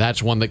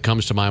 That's one that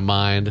comes to my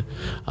mind.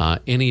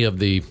 Any of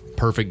the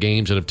perfect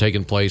games that have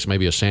taken place,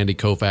 maybe a Sandy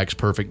Koufax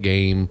perfect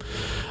game.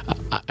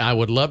 I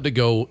would love to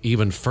go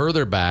even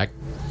further back,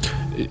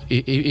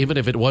 even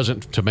if it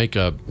wasn't to make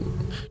a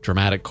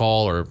dramatic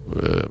call or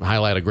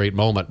highlight a great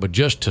moment, but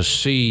just to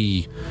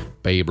see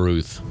Babe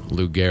Ruth,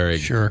 Lou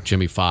Gehrig,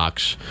 Jimmy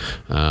Fox,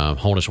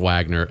 Honus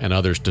Wagner, and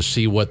others, to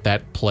see what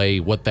that play,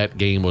 what that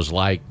game was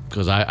like,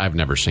 because I've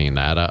never seen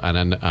that,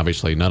 and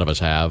obviously none of us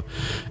have,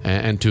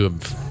 and to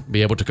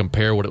be able to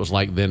compare what it was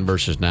like then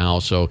versus now.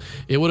 So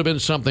it would have been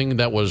something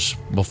that was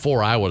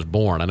before I was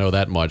born. I know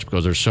that much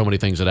because there's so many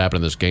things that happened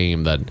in this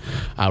game that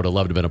I would have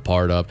loved to have been a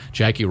part of.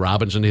 Jackie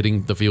Robinson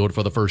hitting the field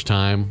for the first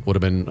time would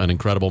have been an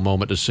incredible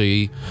moment to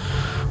see.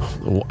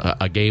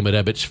 A game at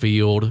Ebbets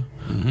Field.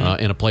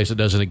 In a place that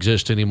doesn't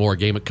exist anymore, a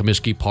game at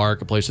Comiskey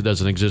Park, a place that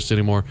doesn't exist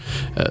anymore.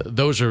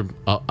 Those are,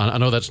 I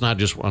know that's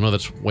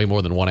way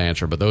more than one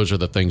answer, but those are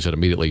the things that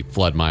immediately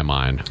flood my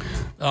mind.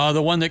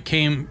 The one that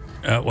came,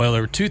 there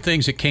were 2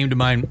 things that came to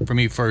mind for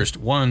me first.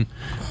 One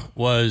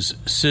was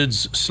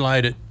Sid's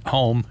slide at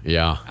home.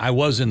 Yeah. I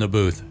was in the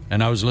booth,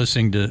 and I was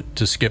listening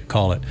to Skip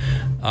call it.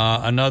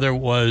 Another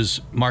was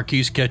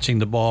Marquise catching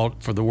the ball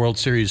for the World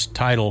Series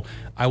title.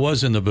 I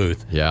was in the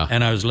booth,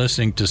 and I was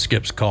listening to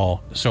Skip's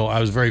call, so I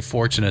was very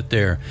fortunate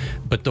there.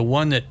 But the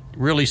one that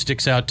really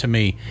sticks out to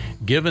me,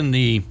 given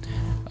the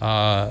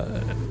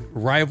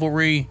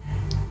rivalry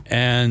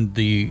and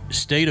the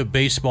state of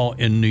baseball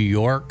in New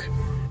York,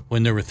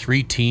 when there were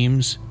 3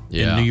 teams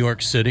in New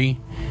York City,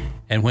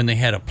 and when they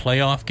had a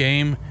playoff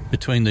game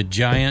between the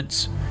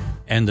Giants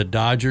and the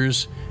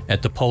Dodgers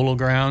at the Polo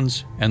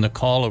Grounds, and the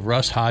call of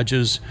Russ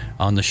Hodges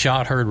on the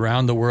shot heard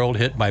round the world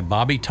hit by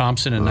Bobby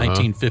Thompson in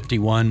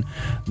 1951.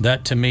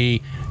 That, to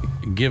me,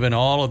 given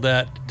all of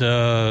that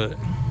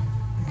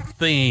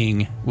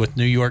thing with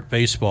New York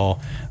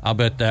baseball, I'll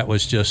bet that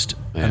was just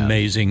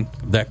amazing,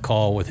 that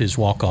call with his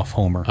walk-off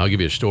homer. I'll give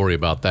you a story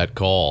about that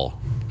call,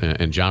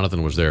 and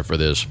Jonathan was there for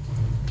this.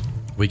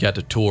 We got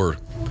to tour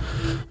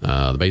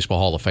the Baseball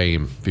Hall of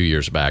Fame a few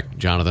years back,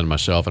 Jonathan,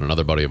 myself, and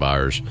another buddy of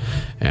ours,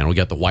 and we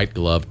got the White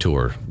Glove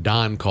Tour.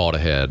 Don called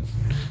ahead.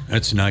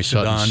 That's nice.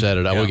 Sutton Don set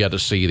it up. We got to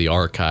see the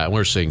archive.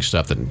 We're seeing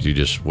stuff that you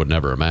just would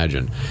never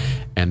imagine.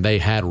 And they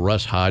had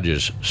Russ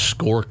Hodges'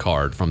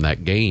 scorecard from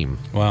that game.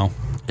 Wow.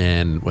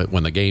 And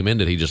when the game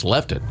ended, he just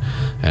left it.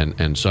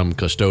 And some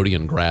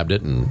custodian grabbed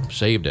it and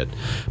saved it.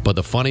 But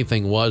the funny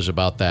thing was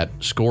about that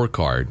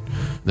scorecard,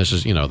 this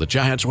is, the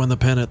Giants won the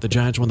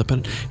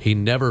pennant, he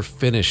never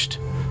finished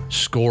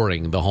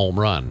scoring the home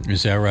run.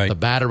 Is that right? The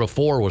batter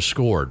before was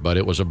scored, but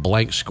it was a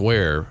blank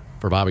square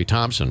for Bobby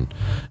Thompson.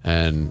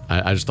 And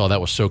I just thought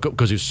that was so cool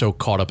because he was so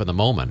caught up in the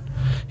moment.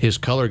 His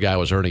color guy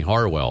was Ernie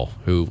Harwell,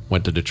 who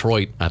went to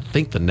Detroit, I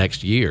think, the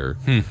next year.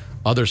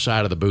 Other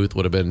side of the booth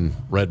would have been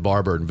Red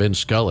Barber and Vin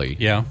Scully.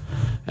 Yeah.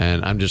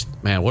 And I'm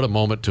just, man, what a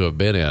moment to have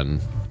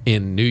been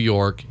in New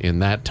York in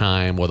that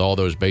time with all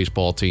those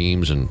baseball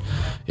teams. And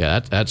yeah,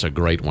 that's a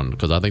great one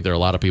because I think there are a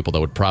lot of people that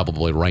would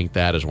probably rank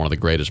that as one of the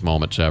greatest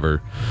moments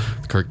ever.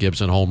 Kirk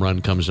Gibson home run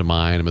comes to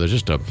mind. I mean,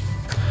 there's just a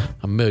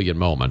million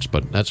moments,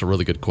 but that's a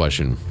really good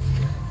question.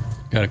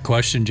 Got a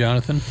question,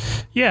 Jonathan?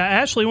 Yeah,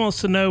 Ashley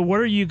wants to know, what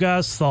are you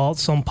guys'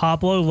 thoughts on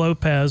Pablo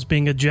Lopez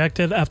being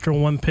ejected after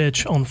one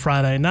pitch on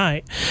Friday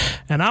night?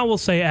 And I will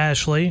say,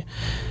 Ashley,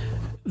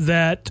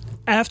 that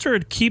after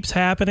it keeps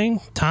happening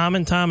time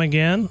and time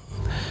again,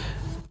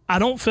 I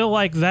don't feel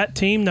like that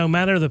team, no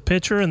matter the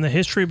pitcher and the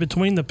history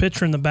between the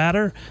pitcher and the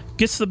batter,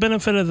 gets the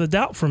benefit of the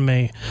doubt from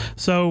me.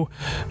 So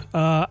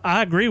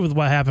I agree with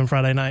what happened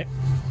Friday night.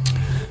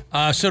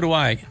 So do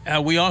I.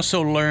 We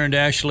also learned,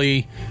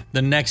 Ashley,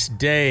 the next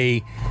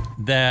day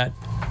that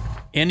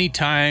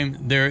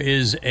anytime there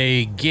is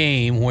a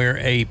game where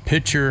a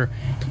pitcher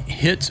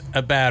hits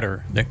a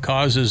batter that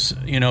causes,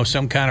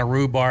 some kind of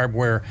rhubarb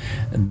where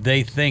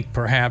they think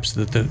perhaps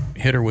that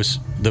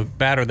the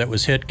batter that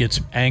was hit gets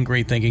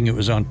angry thinking it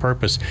was on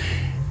purpose,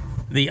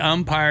 the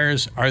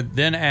umpires are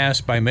then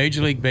asked by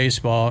Major League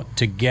Baseball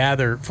to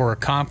gather for a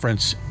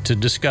conference to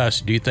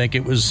discuss, do you think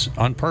it was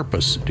on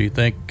purpose? Do you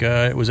think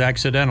it was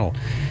accidental?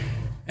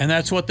 And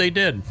that's what they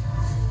did.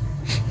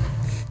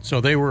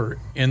 So they were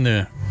in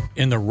the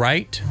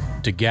right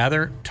to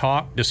gather,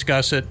 talk,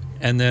 discuss it,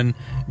 and then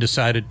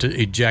decided to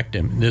eject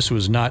him. This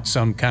was not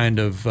some kind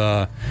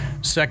of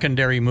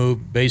secondary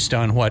move based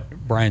on what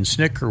Brian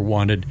Snitker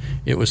wanted.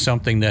 It was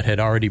something that had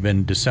already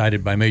been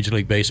decided by Major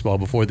League Baseball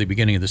before the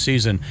beginning of the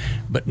season,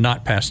 but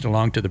not passed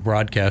along to the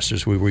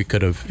broadcasters where we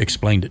could have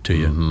explained it to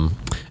you. Mm-hmm.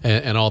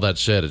 And all that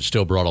said, it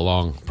still brought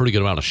along a pretty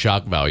good amount of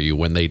shock value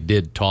when they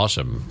did toss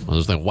him. I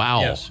was thinking,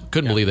 wow, yes.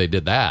 Couldn't believe they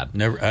did that.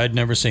 I'd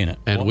never seen it.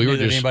 And we were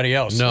just anybody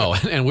else. No,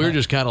 and we were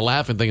just kind of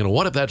laughing, thinking,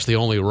 what if that's the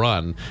only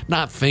run?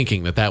 Not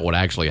thinking that would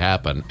actually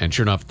happen. And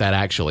sure enough, that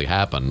actually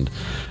happened.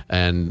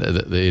 And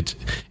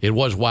it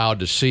was wild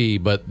to see,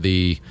 but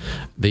the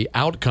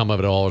outcome of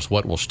it all is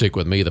what will stick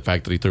with me. The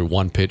fact that he threw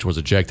one pitch, was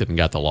ejected, and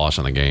got the loss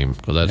in the game.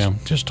 Because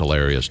that's just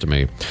hilarious to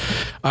me.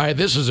 All right,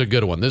 this is a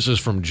good one. This is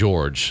from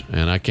George,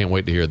 and I can't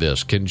wait to hear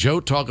this. Can Joe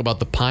talk about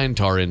the pine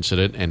tar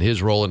incident and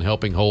his role in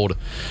helping hold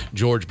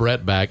George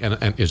Brett back?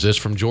 And is this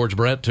from George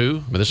Brett,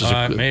 too? I mean, this is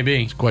maybe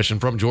a question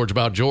from George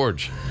about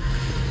George.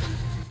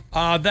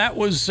 That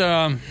was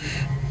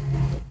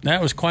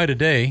quite a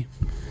day.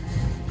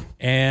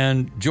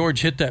 And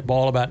George hit that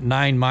ball about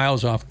 9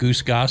 miles off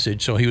Goose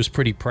Gossage, so he was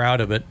pretty proud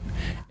of it.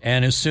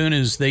 And as soon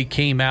as they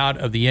came out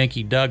of the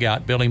Yankee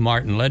dugout, Billy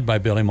Martin, led by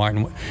Billy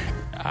Martin,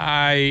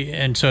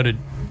 and so did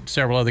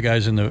several other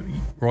guys in the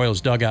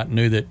Royals dugout,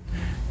 knew that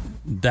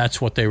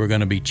that's what they were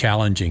going to be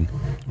challenging,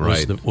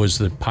 was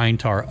the pine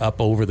tar up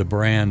over the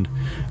brand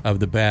of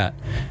the bat.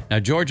 Now,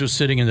 George was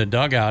sitting in the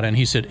dugout, and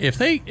he said, if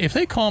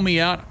they call me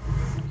out,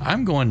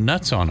 I'm going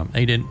nuts on them.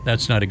 They didn't.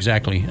 That's not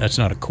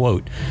a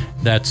quote.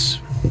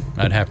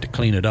 I'd have to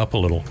clean it up a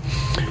little.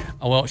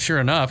 Well, sure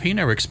enough, he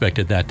never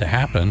expected that to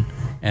happen,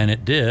 and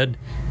it did.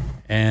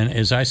 And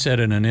as I said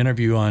in an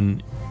interview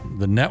on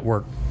the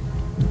network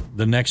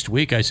the next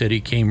week, I said he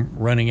came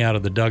running out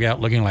of the dugout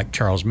looking like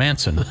Charles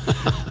Manson.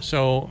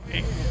 So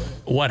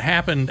what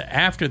happened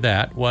after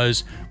that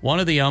was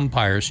one of the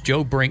umpires,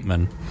 Joe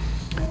Brinkman,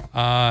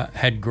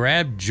 had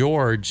grabbed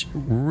George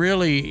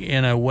really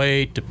in a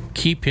way to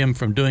keep him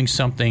from doing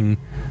something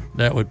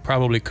that would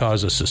probably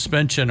cause a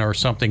suspension or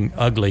something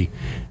ugly,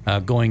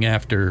 going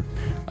after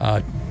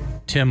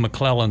Tim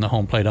McClellan, the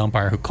home plate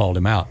umpire who called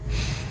him out.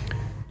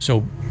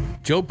 So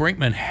Joe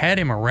Brinkman had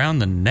him around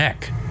the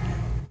neck,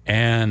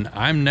 and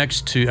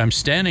I'm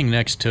standing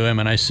next to him,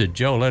 and I said,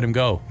 Joe, let him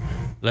go,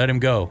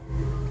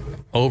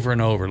 over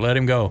and over, let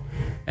him go.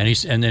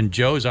 And then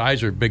Joe's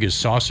eyes are big as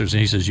saucers, and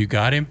he says, you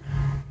got him?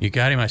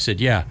 I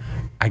said, yeah,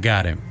 I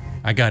got him,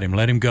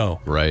 let him go.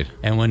 Right.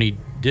 And when he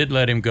did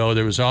let him go,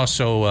 there was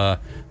also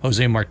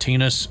Jose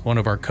Martinez, one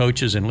of our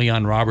coaches, and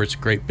Leon Roberts, a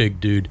great big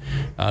dude,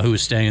 who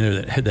was standing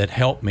there that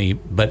helped me.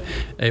 But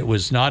it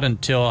was not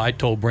until I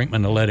told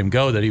Brinkman to let him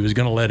go that he was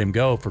going to let him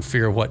go for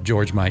fear of what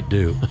George might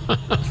do.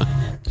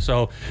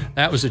 So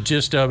that was the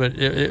gist of it.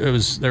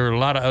 There were a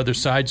lot of other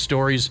side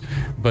stories,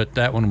 but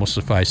that one will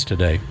suffice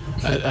today.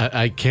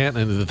 I can't.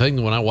 And the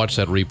thing when I watch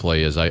that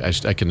replay is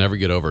I can never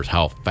get over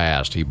how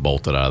fast he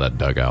bolted out of that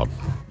dugout.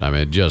 I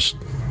mean, just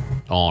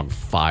on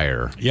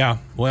fire. Yeah.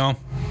 Well,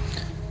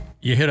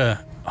 you hit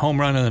a home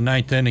run in the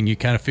ninth inning, you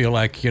kind of feel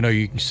like, you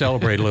can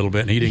celebrate a little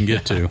bit, and he didn't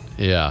get to.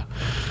 Yeah.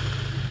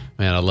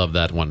 Man, I love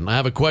that one. I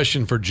have a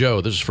question for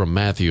Joe. This is from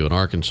Matthew in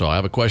Arkansas. I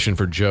have a question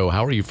for Joe.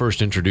 How were you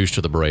first introduced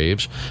to the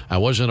Braves? I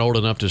wasn't old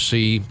enough to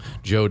see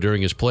Joe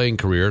during his playing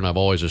career, and I've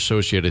always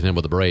associated him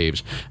with the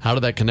Braves. How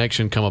did that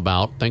connection come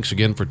about? Thanks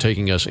again for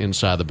taking us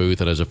inside the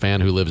booth. And as a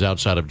fan who lives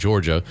outside of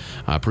Georgia,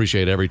 I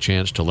appreciate every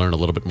chance to learn a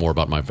little bit more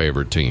about my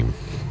favorite team.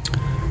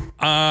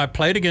 I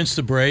played against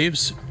the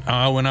Braves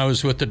when I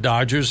was with the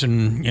Dodgers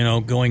and,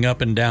 going up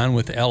and down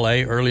with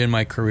L.A. early in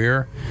my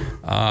career.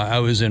 I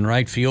was in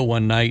right field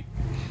one night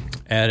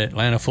at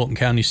Atlanta Fulton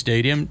County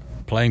Stadium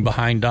playing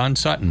behind Don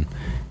Sutton,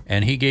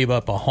 and he gave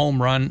up a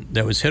home run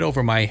that was hit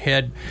over my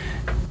head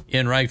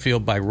in right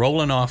field by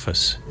Roland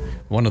Office,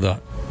 one of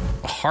the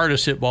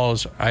hardest hit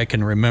balls I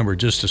can remember,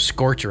 just a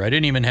scorcher. I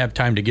didn't even have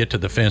time to get to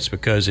the fence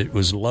because it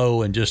was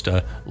low and just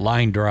a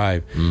line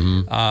drive.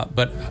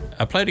 But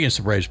I played against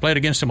the Braves. Played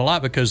against them a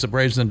lot because the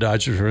Braves and the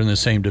Dodgers were in the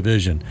same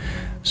division.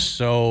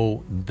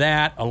 So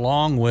that,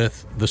 along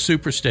with the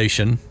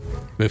Superstation,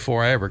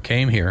 before I ever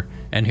came here,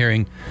 and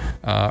hearing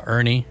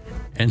Ernie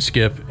and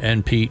Skip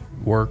and Pete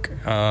work,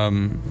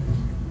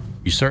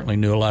 you certainly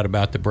knew a lot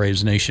about the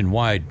Braves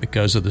nationwide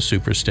because of the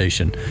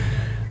Superstation.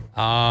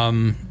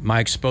 My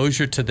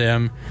exposure to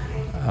them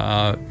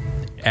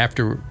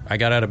after I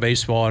got out of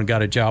baseball and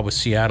got a job with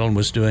Seattle and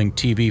was doing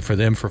TV for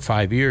them for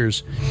 5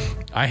 years,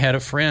 I had a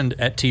friend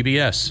at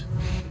TBS,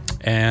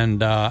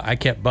 and I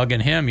kept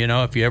bugging him,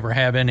 if you ever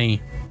have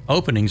any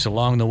openings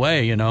along the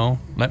way,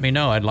 let me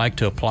know. I'd like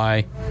to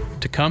apply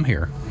to come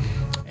here.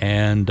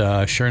 And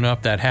sure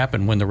enough, that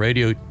happened when the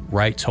radio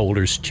rights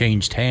holders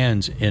changed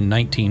hands in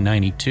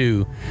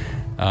 1992,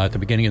 at the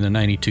beginning of the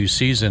 92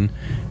 season.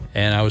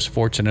 And I was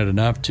fortunate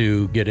enough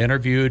to get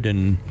interviewed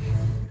and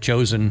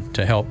chosen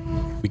to help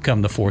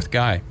become the fourth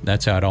guy.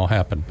 That's how it all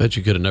happened. Bet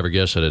you could have never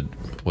guessed that it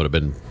would have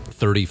been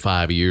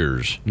 35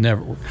 years.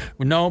 Never.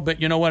 No,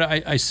 but you know what?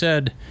 I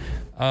said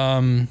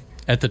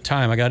at the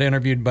time, I got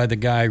interviewed by the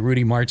guy,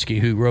 Rudy Martzke,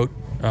 who wrote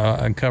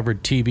and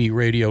covered TV,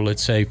 radio,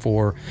 let's say,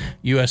 for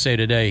USA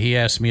Today. He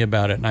asked me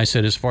about it, and I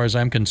said, as far as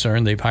I'm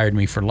concerned, they've hired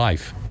me for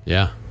life.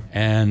 Yeah.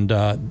 And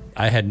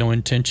I had no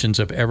intentions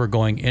of ever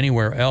going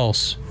anywhere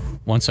else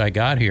once I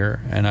got here,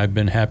 and I've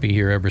been happy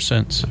here ever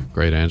since.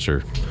 Great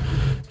answer.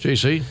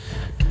 JC?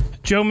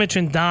 Joe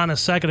mentioned Don a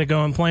second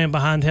ago and playing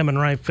behind him in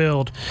right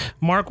field.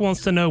 Mark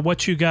wants to know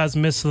what you guys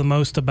miss the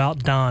most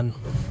about Don.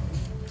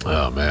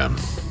 Oh, man.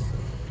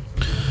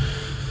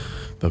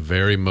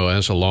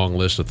 That's a long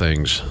list of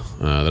things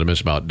that I miss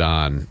about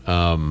Don.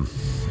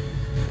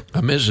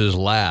 I miss his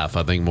laugh,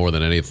 I think, more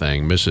than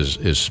anything. Miss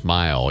his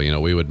smile.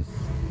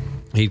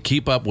 He'd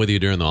keep up with you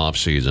during the off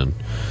season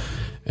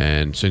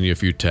and send you a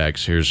few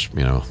texts. Here's,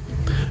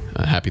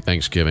 Happy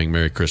Thanksgiving,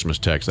 Merry Christmas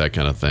text, that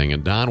kind of thing.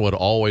 And Don would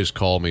always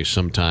call me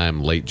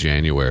sometime late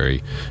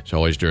January. It's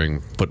always during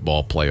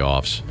football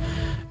playoffs.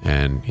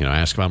 And,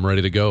 ask if I'm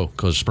ready to go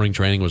because spring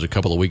training was a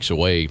couple of weeks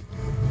away.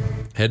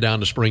 Head down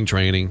to spring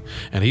training,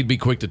 and he'd be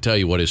quick to tell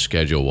you what his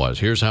schedule was.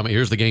 Here's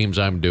the games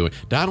I'm doing.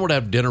 Don would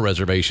have dinner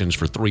reservations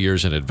for 3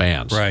 years in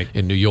advance, right,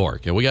 in New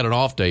York, and we got an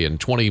off day in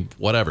 20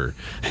 whatever,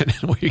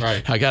 and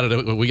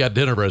we got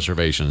dinner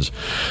reservations.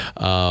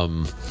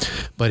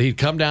 But he'd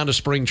come down to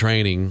spring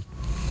training.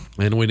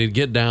 And when he'd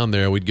get down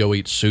there, we'd go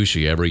eat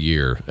sushi every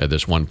year at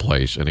this one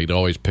place, and he'd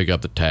always pick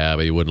up the tab.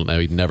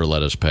 He'd never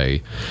let us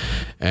pay,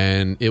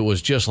 and it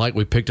was just like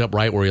we picked up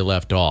right where he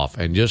left off.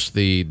 And just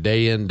the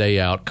day in, day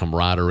out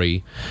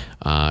camaraderie,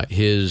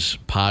 his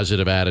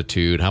positive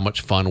attitude, how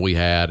much fun we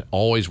had.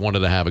 Always wanted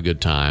to have a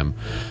good time.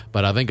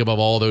 But I think above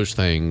all those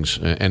things,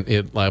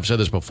 and I've said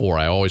this before,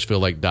 I always feel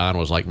like Don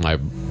was like my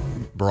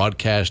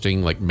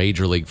broadcasting, like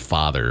major league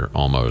father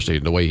almost,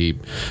 the way he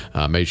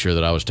made sure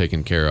that I was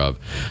taken care of.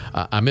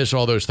 I miss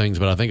all those things,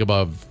 but I think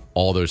above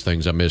all those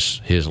things, I miss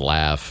his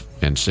laugh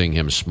and seeing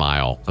him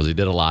smile, because he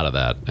did a lot of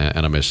that,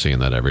 and I miss seeing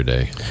that every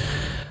day.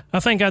 I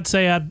think I'd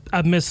say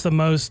I'd miss the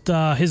most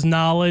his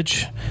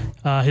knowledge,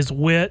 his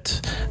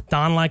wit.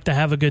 Don liked to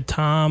have a good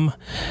time.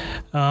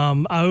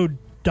 I owed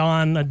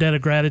Don a debt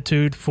of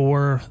gratitude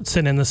for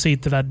sitting in the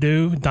seat that I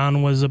do.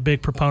 Don was a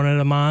big proponent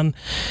of mine.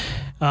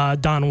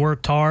 Don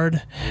worked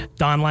hard.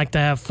 Don liked to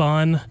have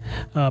fun.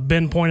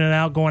 Ben pointed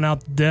out going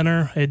out to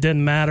dinner, it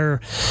didn't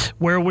matter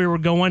where we were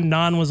going.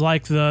 Don was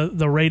like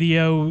the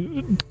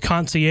radio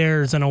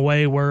concierge in a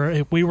way, where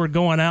if we were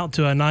going out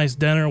to a nice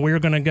dinner, we were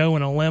going to go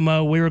in a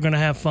limo, we were going to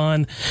have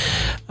fun.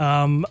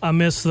 I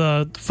miss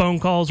the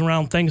phone calls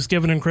around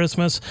Thanksgiving and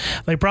Christmas.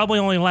 They probably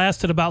only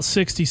lasted about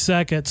 60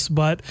 seconds,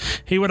 but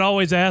he would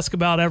always ask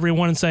about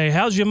everyone and say,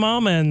 how's your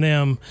mama and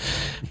them?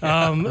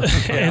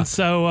 And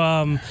so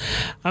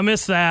I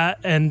miss that,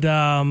 and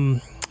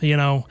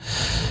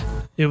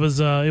it was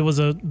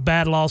a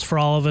bad loss for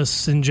all of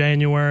us in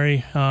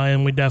January,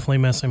 and we definitely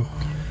miss him.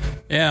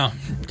 Yeah,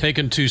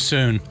 taken too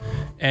soon.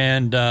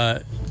 And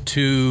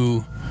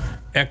to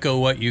echo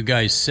what you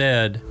guys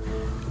said,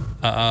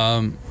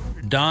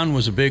 Don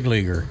was a big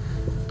leaguer.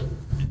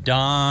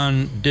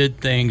 Don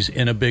did things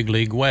in a big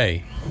league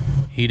way.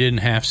 He didn't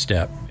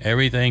half-step.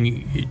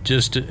 Everything,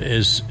 just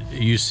as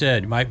you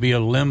said, might be a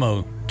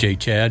limo, J.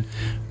 Chad,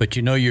 but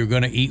you're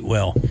going to eat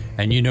well,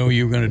 and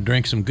you're going to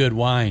drink some good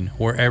wine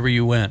wherever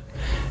you went.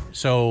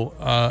 So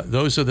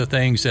those are the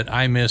things that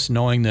I miss,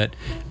 knowing that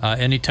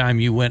anytime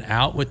you went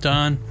out with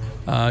Don,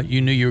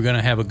 you knew you were going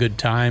to have a good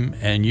time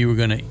and you were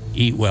going to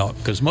eat well.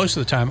 Because most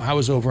of the time I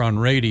was over on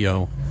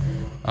radio,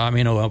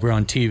 over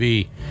on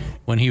TV,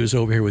 when he was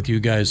over here with you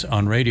guys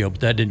on radio, but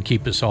that didn't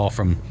keep us all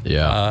from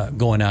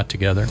going out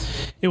together.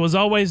 It was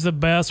always the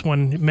best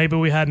when maybe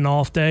we had an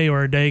off day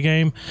or a day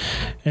game,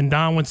 and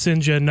Don would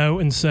send you a note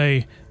and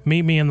say,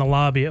 meet me in the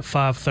lobby at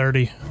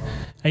 5:30.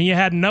 And you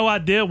had no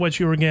idea what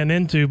you were getting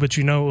into, but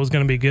it was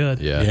going to be good.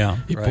 Yeah.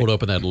 He pulled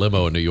up in that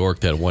limo in New York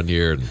that one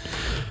year, and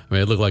I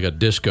mean, it looked like a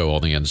disco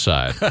on the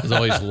inside. There's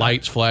all these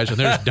lights flashing.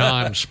 There's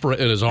Don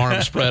his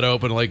arms spread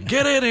open, like,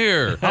 get in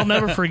here. I'll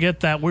never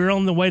forget that. We were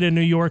on the way to New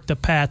York to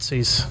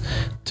Patsy's,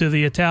 to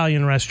the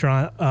Italian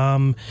restaurant,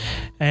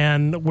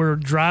 and we're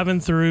driving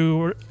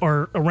through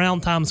or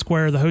around Times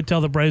Square. The hotel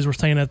the Braves were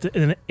staying at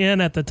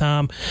the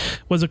time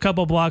was a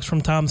couple blocks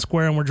from Times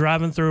Square, and we're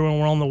driving through,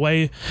 and we're on the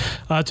way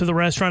to the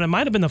restaurant. It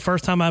might have been the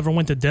first time I ever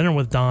went to dinner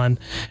with Don,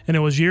 and it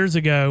was years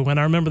ago, and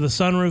I remember the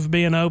sunroof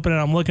being open, and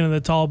I'm looking at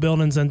the tall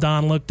buildings, and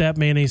Don looked at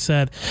me, and he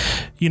said,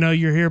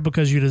 you're here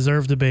because you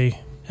deserve to be.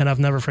 And I've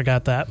never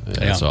forgot that.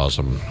 That's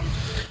awesome.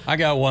 I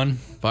got one.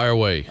 Fire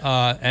away.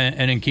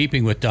 And in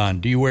keeping with Don,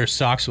 do you wear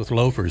socks with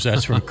loafers?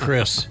 That's from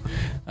Chris.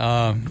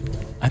 I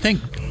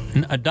think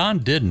Don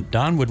didn't.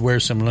 Don would wear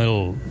some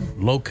little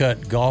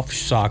low-cut golf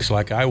socks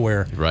like I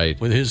wear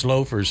with his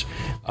loafers.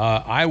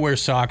 I wear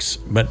socks,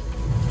 but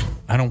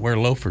I don't wear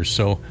loafers,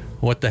 so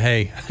what the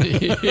hey?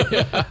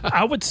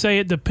 I would say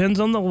it depends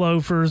on the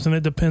loafers and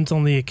it depends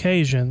on the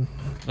occasion.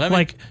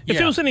 If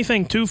it was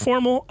anything too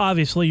formal,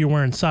 obviously you're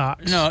wearing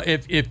socks. No,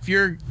 if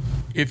you're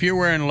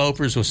wearing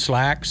loafers with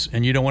slacks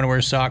and you don't want to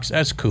wear socks,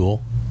 that's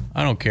cool.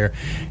 I don't care.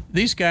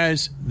 These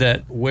guys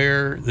that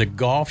wear the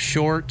golf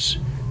shorts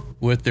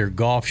with their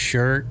golf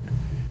shirt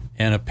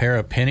and a pair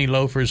of penny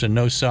loafers and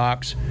no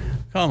socks,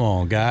 come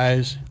on,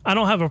 guys. I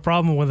don't have a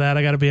problem with that,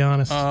 I got to be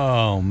honest.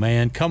 Oh,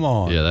 man, come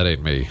on. Yeah, that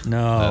ain't me.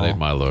 No. That ain't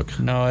my look.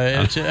 No,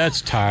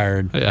 that's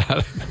tired.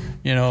 Yeah.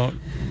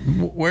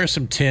 Wear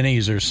some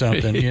tinnies or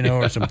something,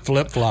 or some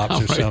flip-flops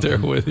I'm or something. right there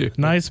with you.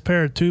 Nice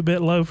pair of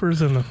 2-bit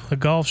loafers and a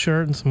golf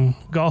shirt and some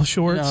golf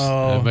shorts.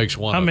 No. It makes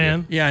one I'm of you.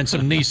 in. Yeah, and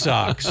some knee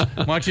socks.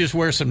 Why don't you just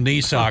wear some knee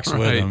socks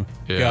with them?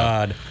 Yeah.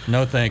 God,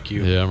 no thank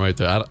you. Yeah, I'm right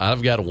there.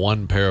 I've got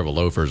one pair of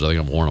loafers. I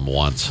think I've worn them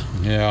once.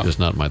 Yeah. Just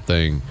not my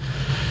thing.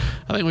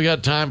 I think we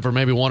got time for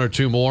maybe one or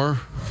two more.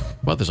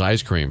 What about this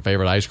ice cream?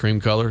 Favorite ice cream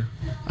color?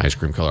 Ice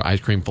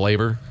cream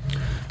flavor?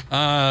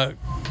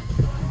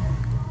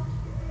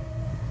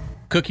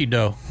 Cookie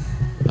dough.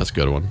 That's a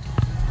good one.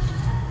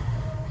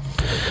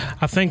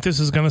 I think this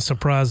is going to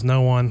surprise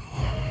no one.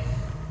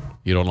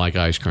 You don't like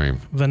ice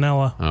cream?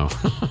 Vanilla. Oh.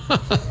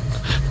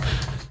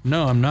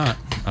 No, I'm not.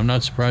 I'm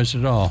not surprised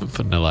at all.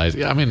 Vanilla ice.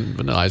 Yeah, I mean,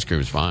 vanilla ice cream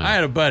is fine. I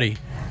had a buddy.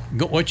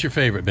 What's your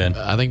favorite, Ben?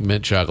 I think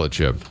mint chocolate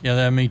chip.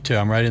 Yeah, me too.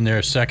 I'm right in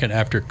there, second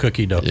after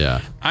cookie dough.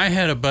 Yeah. I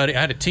had a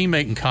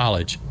teammate in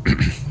college.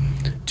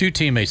 Two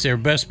teammates. They were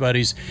best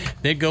buddies.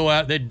 They'd go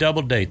out. They'd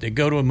double date. They'd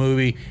go to a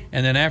movie,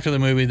 and then after the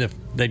movie,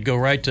 they'd go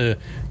right to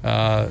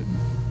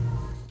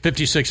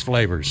 56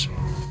 Flavors.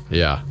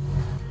 Yeah.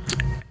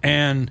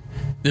 And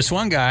this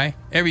one guy,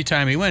 every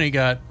time he went, he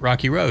got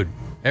Rocky Road.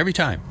 Every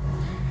time.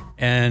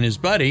 And his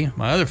buddy,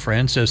 my other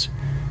friend, says,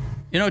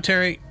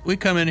 Terry, we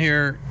come in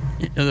here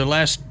the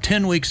last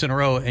 10 weeks in a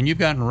row, and you've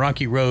gotten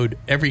Rocky Road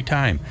every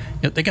time.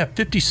 They got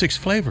 56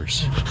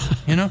 flavors.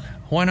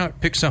 Why not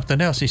pick something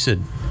else? He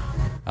said,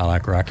 I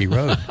like Rocky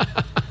Road.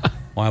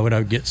 Why would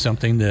I get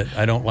something that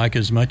I don't like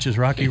as much as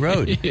Rocky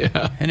Road?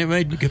 Yeah. And it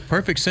made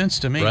perfect sense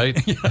to me.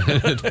 Right?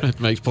 It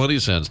makes plenty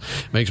of sense.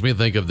 Makes me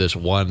think of this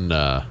one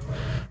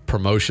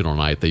promotional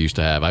night they used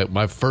to have.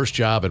 My first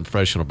job in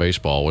professional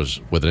baseball was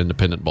with an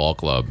independent ball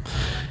club.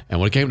 And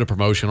when it came to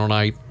promotional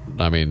night,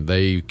 I mean,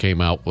 they came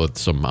out with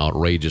some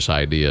outrageous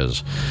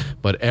ideas.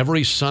 But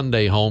every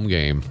Sunday home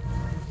game,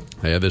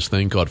 they had this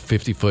thing called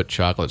 50-foot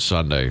chocolate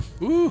sundae.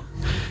 Ooh.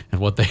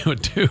 And what they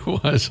would do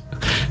was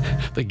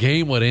the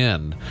game would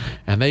end,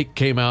 and they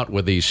came out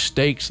with these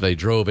stakes they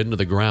drove into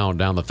the ground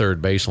down the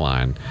third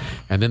baseline.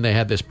 And then they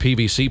had this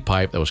PVC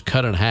pipe that was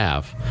cut in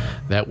half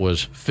that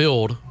was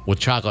filled with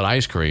chocolate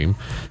ice cream.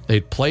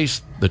 They'd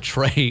place the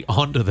tray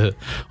onto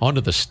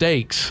the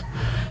stakes,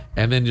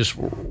 and then just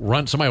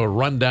somebody would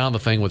run down the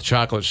thing with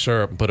chocolate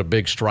syrup and put a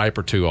big stripe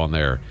or two on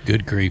there.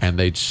 Good grief. And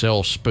they'd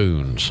sell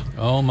spoons.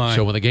 Oh, my.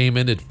 So when the game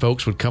ended,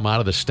 folks would come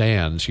out of the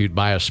stands. You'd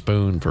buy a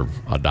spoon for $1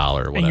 or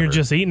whatever. And you're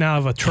just eating out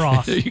of a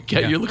trough.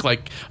 You look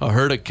like a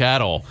herd of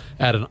cattle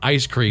at an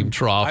ice cream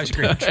trough. Ice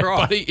cream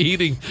trough. Everybody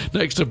eating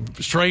next to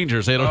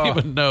strangers. They don't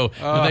even know.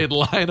 And they'd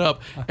line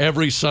up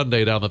every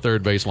Sunday down the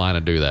third base line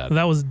and do that.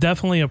 That was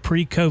definitely a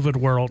pre-COVID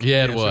world.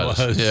 Yeah, it Yes, was.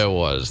 it was. Yeah, it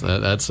was.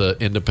 That's an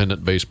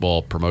independent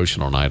baseball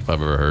promotional night if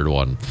I've ever heard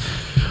one.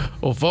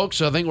 Well,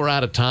 folks, I think we're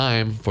out of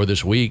time for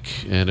this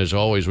week. And as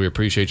always, we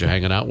appreciate you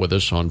hanging out with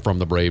us on From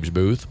the Braves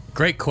booth.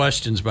 Great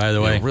questions, by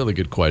the way. Yeah, really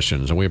good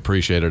questions, and we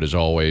appreciate it as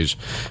always.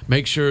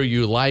 Make sure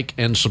you like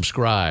and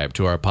subscribe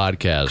to our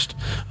podcast,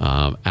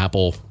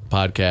 Apple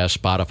Podcast,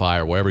 Spotify,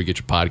 or wherever you get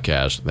your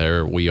podcast.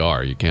 There we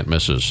are. You can't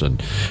miss us.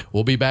 And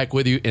we'll be back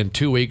with you in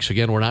 2 weeks.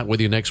 Again, we're not with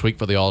you next week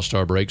for the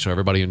All-Star break, so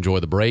everybody enjoy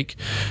the break.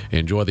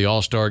 Enjoy the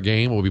All-Star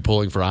game. We'll be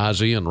pulling for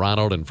Ozzie and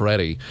Ronald and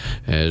Freddie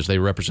as they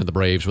represent the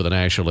Braves with the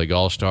National League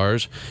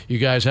All-Stars. You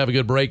guys have a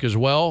good break as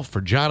well.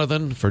 For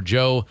Jonathan, for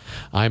Joe,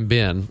 I'm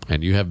Ben,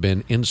 and you have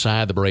been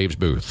inside the Braves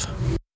booth.